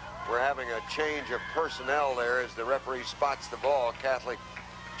 so we're having a change of personnel there as the referee spots the ball. Catholic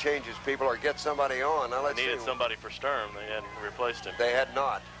changes people or gets somebody on. Now let's They needed see. somebody for Sturm. They hadn't replaced him. They had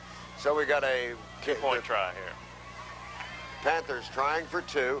not. So we got a 2-point try here. Panthers trying for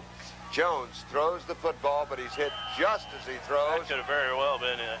 2. Jones throws the football, but he's hit just as he That throws. could have very well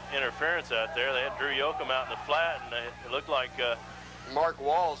been interference out there. They had Drew Yoakum out in the flat, and it looked like Mark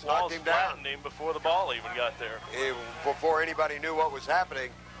Walls knocked him down. flattened him before the ball even got there. Before anybody knew what was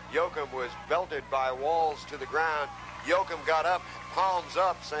happening, Yoakum was belted by Walls to the ground. Yoakum got up, palms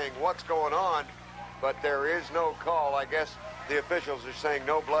up, saying, "What's going on?" But there is no call. I guess the officials are saying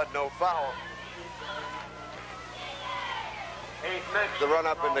no blood, no foul. The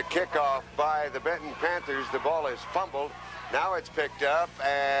run-up and the kickoff by the Benton Panthers. The ball is fumbled. Now it's picked up,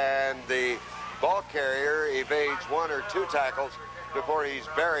 and the ball carrier evades 1 or 2 tackles before he's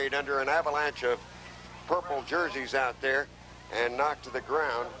buried under an avalanche of purple jerseys out there and knocked to the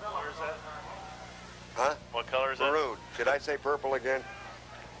ground. Huh? What color is that? Maroon. Did I say purple again?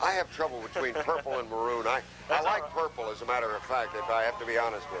 I have trouble between purple and maroon. I like purple, as a matter of fact, if I have to be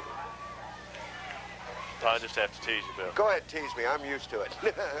honest with you. I just have to tease you, Bill. Go ahead, tease me. I'm used to it.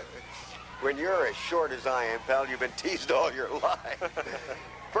 When you're as short as I am, pal, you've been teased all your life.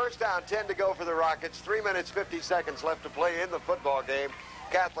 First down, 10 to go for the Rockets. 3 minutes, 50 seconds left to play in the football game.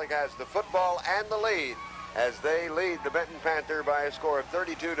 Catholic has the football and the lead as they lead the Benton Panther by a score of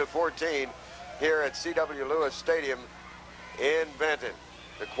 32-14 here at C.W. Lewis Stadium in Benton.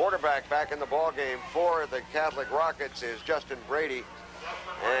 The quarterback back in the ball game for the Catholic Rockets is Justin Brady,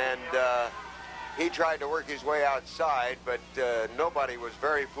 and he tried to work his way outside, but nobody was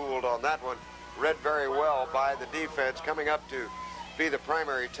very fooled on that one. Read very well by the defense. Coming up to be the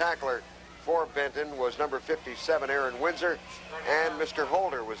primary tackler for Benton was number 57, Aaron Windsor, and Mr.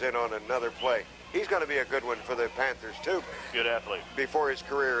 Holder was in on another play. He's going to be a good one for the Panthers, too. Good athlete. Before his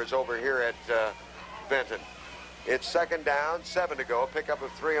career is over here at Benton. It's 2nd down, 7 to go. Pickup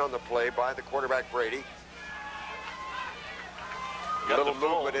of 3 on the play by the quarterback, Brady. A little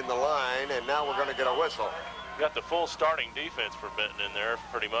movement in the line, and now we're going to get a whistle. Got the full starting defense for Benton in there,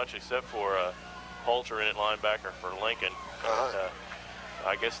 pretty much, except for Holter in at linebacker for Lincoln.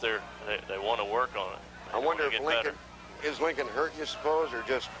 I guess they want to work on it. I wonder if Lincoln, is Lincoln hurt, you suppose, or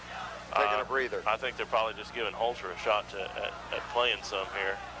just taking a breather? I think they're probably just giving Holter a shot at playing some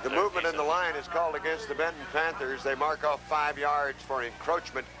here. The movement in the line is called against the Benton Panthers. They mark off 5 yards for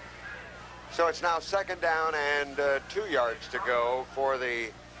encroachment. So it's now 2nd down and 2 yards to go for the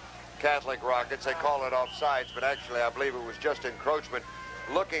Catholic Rockets. They call it offsides, but actually I believe it was just encroachment.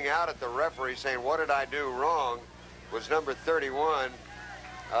 Looking out at the referee saying, "What did I do wrong?" was number 31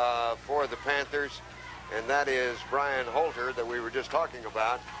 for the Panthers, and that is Brian Holter that we were just talking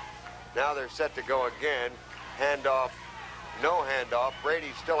about. Now they're set to go again. Handoff, no handoff.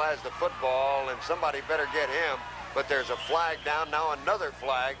 Brady still has the football, and somebody better get him. But there's a flag down, now another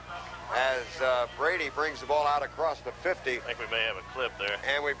flag, as Brady brings the ball out across the 50. I think we may have a clip there.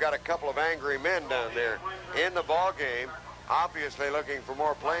 And we've got a couple of angry men down there in the ball game. Obviously looking for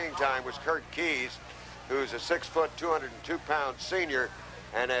more playing time was Kurt Keys, who's a 6-foot, 202-pound senior.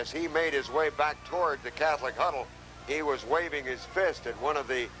 And as he made his way back toward the Catholic huddle, he was waving his fist at one of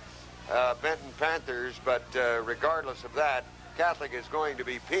the Benton Panthers. But regardless of that, Catholic is going to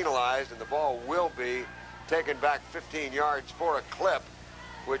be penalized, and the ball will be taken back 15 yards for a clip,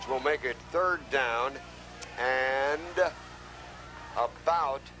 which will make it 3rd down and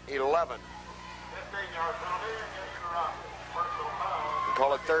about 11. 15-yard penalty against the Rockets. Personal foul. We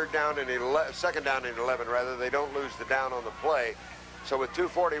call it 2nd down and 11 rather. They don't lose the down on the play. So with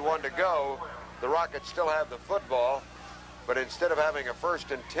 2:41 to go, the Rockets still have the football, but instead of having a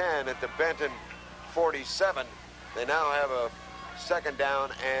 1st and 10 at the Benton 47, they now have a 2nd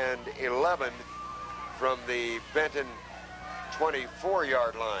down and 11 from the Benton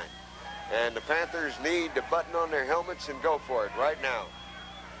 24-yard line. And the Panthers need to button on their helmets and go for it right now.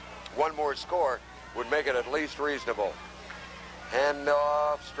 One more score would make it at least reasonable. Hand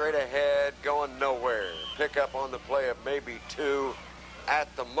off, straight ahead, going nowhere. Pick up on the play of maybe 2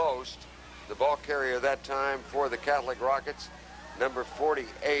 at the most. The ball carrier that time for the Catholic Rockets, number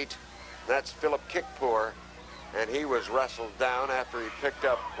 48, that's Philip Kickpour, and he was wrestled down after he picked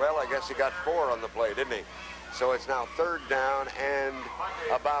up, well, I guess he got 4 on the play, didn't he? So it's now 3rd down and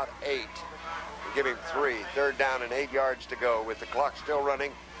about 8. Give him 3. 3rd down and 8 yards to go with the clock still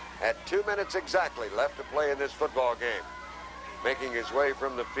running at 2 minutes exactly left to play in this football game. Making his way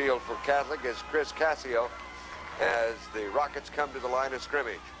from the field for Catholic is Chris Cassio as the Rockets come to the line of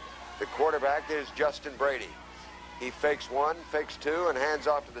scrimmage. The quarterback is Justin Brady. He fakes 1, fakes 2, and hands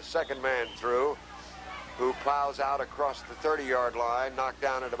off to the second man through, who plows out across the 30-yard line, knocked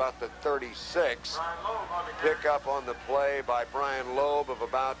down at about the 36. Pick up on the play by Brian Loeb of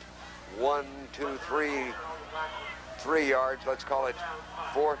about 3 yards. Let's call it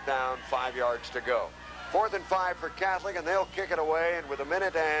 4th down, 5 yards to go. 4th and 5 for Catholic, and they'll kick it away. And with 1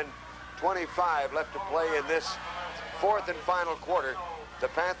 minute and 25 left to play in this 4th and final quarter, the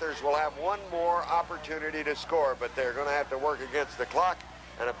Panthers will have one more opportunity to score, but they're going to have to work against the clock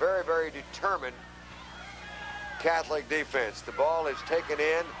and a very, very determined Catholic defense. The ball is taken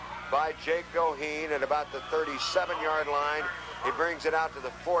in by Jake Goheen at about the 37-yard line. He brings it out to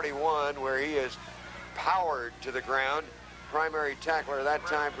the 41, where he is powered to the ground. Primary tackler that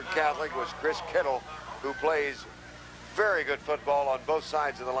time for Catholic was Chris Kittle, who plays very good football on both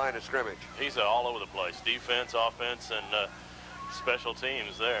sides of the line of scrimmage. He's all over the place, defense, offense, and special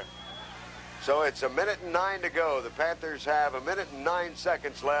teams there. So it's 1 minute and 9 to go. The Panthers have 1 minute and 9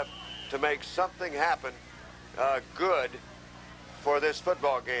 seconds left to make something happen good for this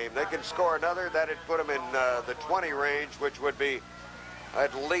football game. They can score another. That'd put them in the 20 range, which would be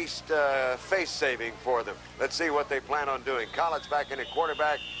at least face-saving for them. Let's see what they plan on doing. Collett's back in at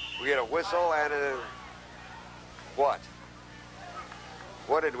quarterback. We get a whistle and a... What?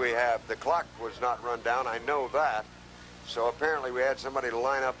 What did we have? The clock was not run down. I know that. So apparently we had somebody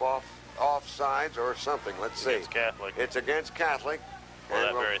line up offsides or something. Let's see. It's Catholic. It's against Catholic. For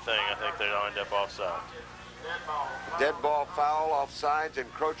that very thing, I think they lined up offside. Dead ball foul, offsides,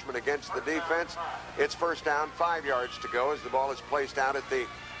 encroachment against the defense. It's 1st down, 5 yards to go as the ball is placed out at the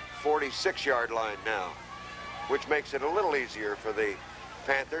 46-yard line now, which makes it a little easier for the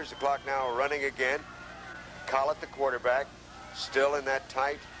Panthers. The clock now running again. Collett, the quarterback, still in that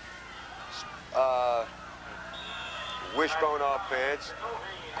tight wishbone offense.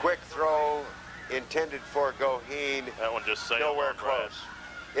 Quick throw intended for Goheen. That one just sailed nowhere close.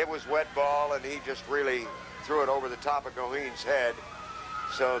 It was wet ball, and he just really threw it over the top of Goheen's head.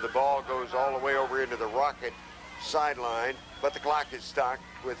 So the ball goes all the way over into the Rocket sideline, but the clock is stopped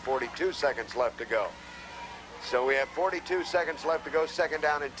with 42 seconds left to go. So we have 42 seconds left to go, 2nd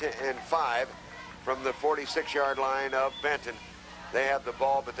down and 5 from the 46-yard line of Benton. They have the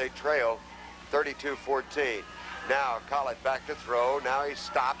ball, but they trail 32-14. Now Collett back to throw. Now he's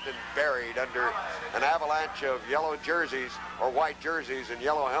stopped and buried under an avalanche of yellow jerseys or white jerseys and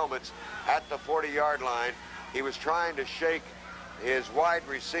yellow helmets at the 40-yard line. He was trying to shake his wide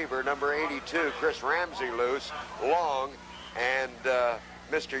receiver, number 82, Chris Ramsey, loose, long, and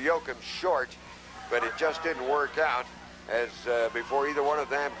Mr. Yoakum short, but it just didn't work out as before either one of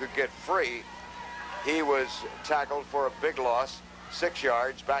them could get free. He was tackled for a big loss, 6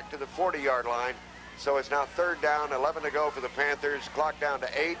 yards, back to the 40-yard line. So it's now 3rd down, 11 to go for the Panthers. Clock down to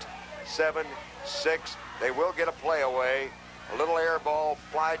 8, 7, 6. They will get a play away. A little air ball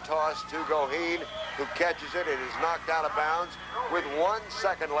fly toss to Goheen, who catches it and is knocked out of bounds with 1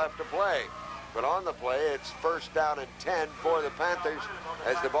 second left to play. But on the play, it's 1st down and 10 for the Panthers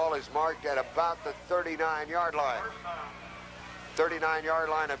as the ball is marked at about the 39-yard line. 39-yard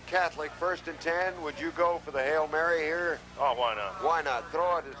line of Catholic, 1st and 10. Would you go for the Hail Mary here? Oh, why not? Why not?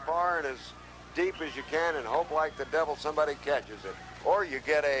 Throw it as far and as deep as you can and hope like the devil somebody catches it. Or you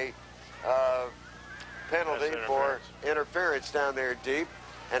get a penalty for interference down there deep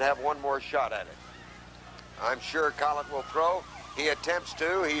and have one more shot at it. I'm sure Collett will throw. He attempts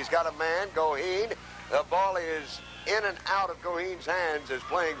to. He's got a man, Goheen. The ball is in and out of Goheen's hands, is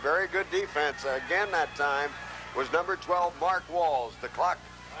playing very good defense. Again that time was number 12, Mark Walls. The clock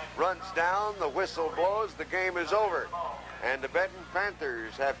runs down, the whistle blows, the game is over. And the Benton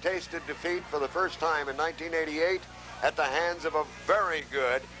Panthers have tasted defeat for the first time in 1988 at the hands of a very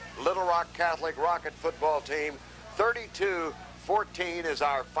good Little Rock Catholic Rocket football team. 32-14 is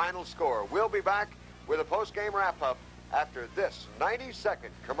our final score. We'll be back with a post-game wrap-up after this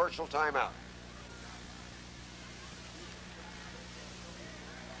 90-second commercial timeout.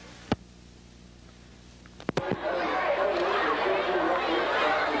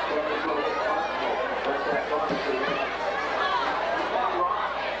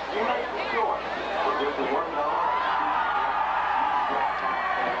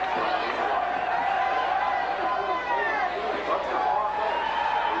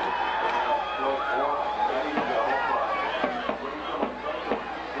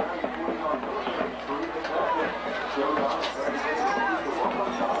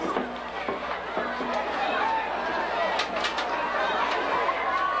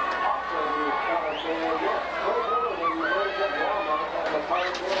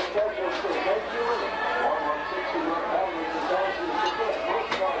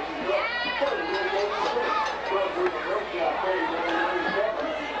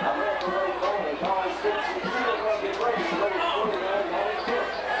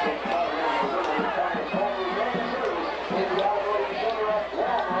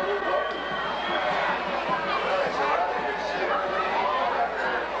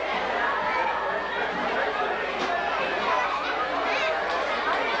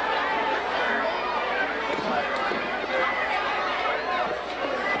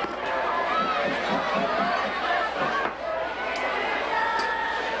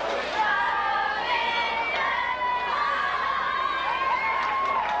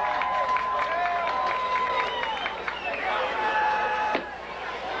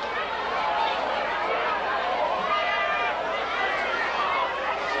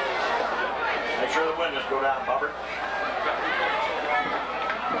 the windows go down, Bubber.